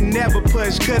 we didn't never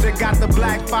push. Coulda got the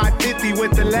black 550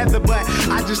 with the leather, but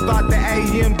I just thought the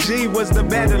AMG was the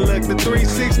better look. The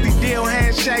 360 deal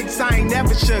handshakes, I ain't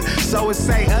never shook. So it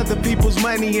say other people's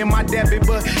money in my debit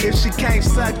book. If she can't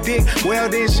suck dick, well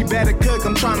then she better cook.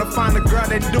 I'm trying to find a girl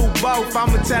that do both.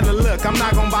 I'ma tell her, look, I'm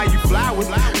not gonna buy you flowers.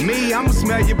 Me, I'ma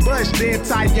smell your bush, then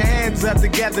tie your hands up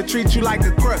together, treat you like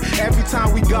a crook. Every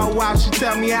time we go out, she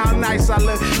tell me how nice I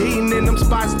look. Eating in them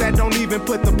spots that don't even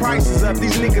put the prices up.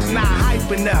 These niggas not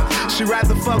hyping up. She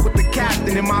rather fuck with the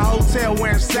captain in my hotel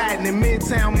wearing satin in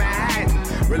Midtown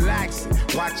Manhattan. Relaxing,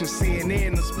 watching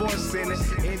CNN, the Sports Center.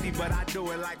 Indie, but I do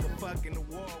it like a fucking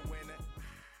award winner.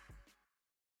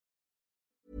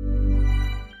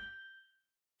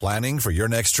 Planning for your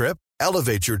next trip?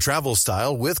 Elevate your travel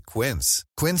style with Quince.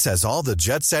 Quince has all the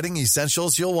jet-setting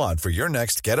essentials you'll want for your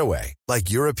next getaway,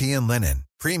 like European linen,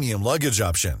 premium luggage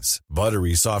options,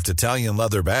 buttery soft Italian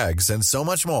leather bags, and so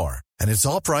much more. And it's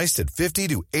all priced at 50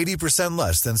 to 80%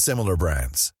 less than similar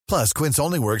brands. Plus, Quince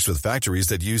only works with factories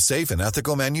that use safe and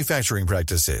ethical manufacturing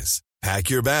practices.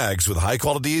 Pack your bags with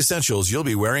high-quality essentials you'll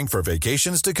be wearing for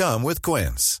vacations to come with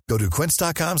Quince. Go to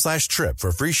quince.com/trip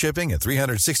for free shipping and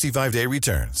 365-day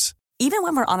returns. Even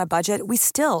when we're on a budget, we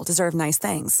still deserve nice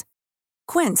things.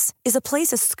 Quince is a place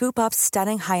to scoop up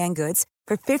stunning high-end goods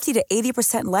for 50 to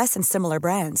 80% less than similar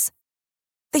brands.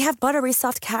 They have buttery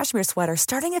soft cashmere sweaters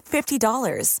starting at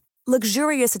 $50,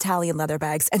 luxurious Italian leather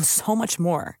bags, and so much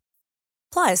more.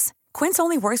 Plus, Quince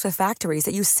only works with factories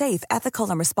that use safe, ethical,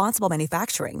 and responsible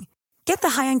manufacturing. Get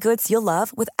the high-end goods you'll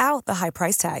love without the high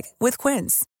price tag with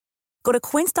Quince. Go to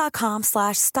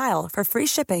quince.com/style for free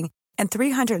shipping and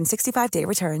 365-day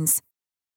returns.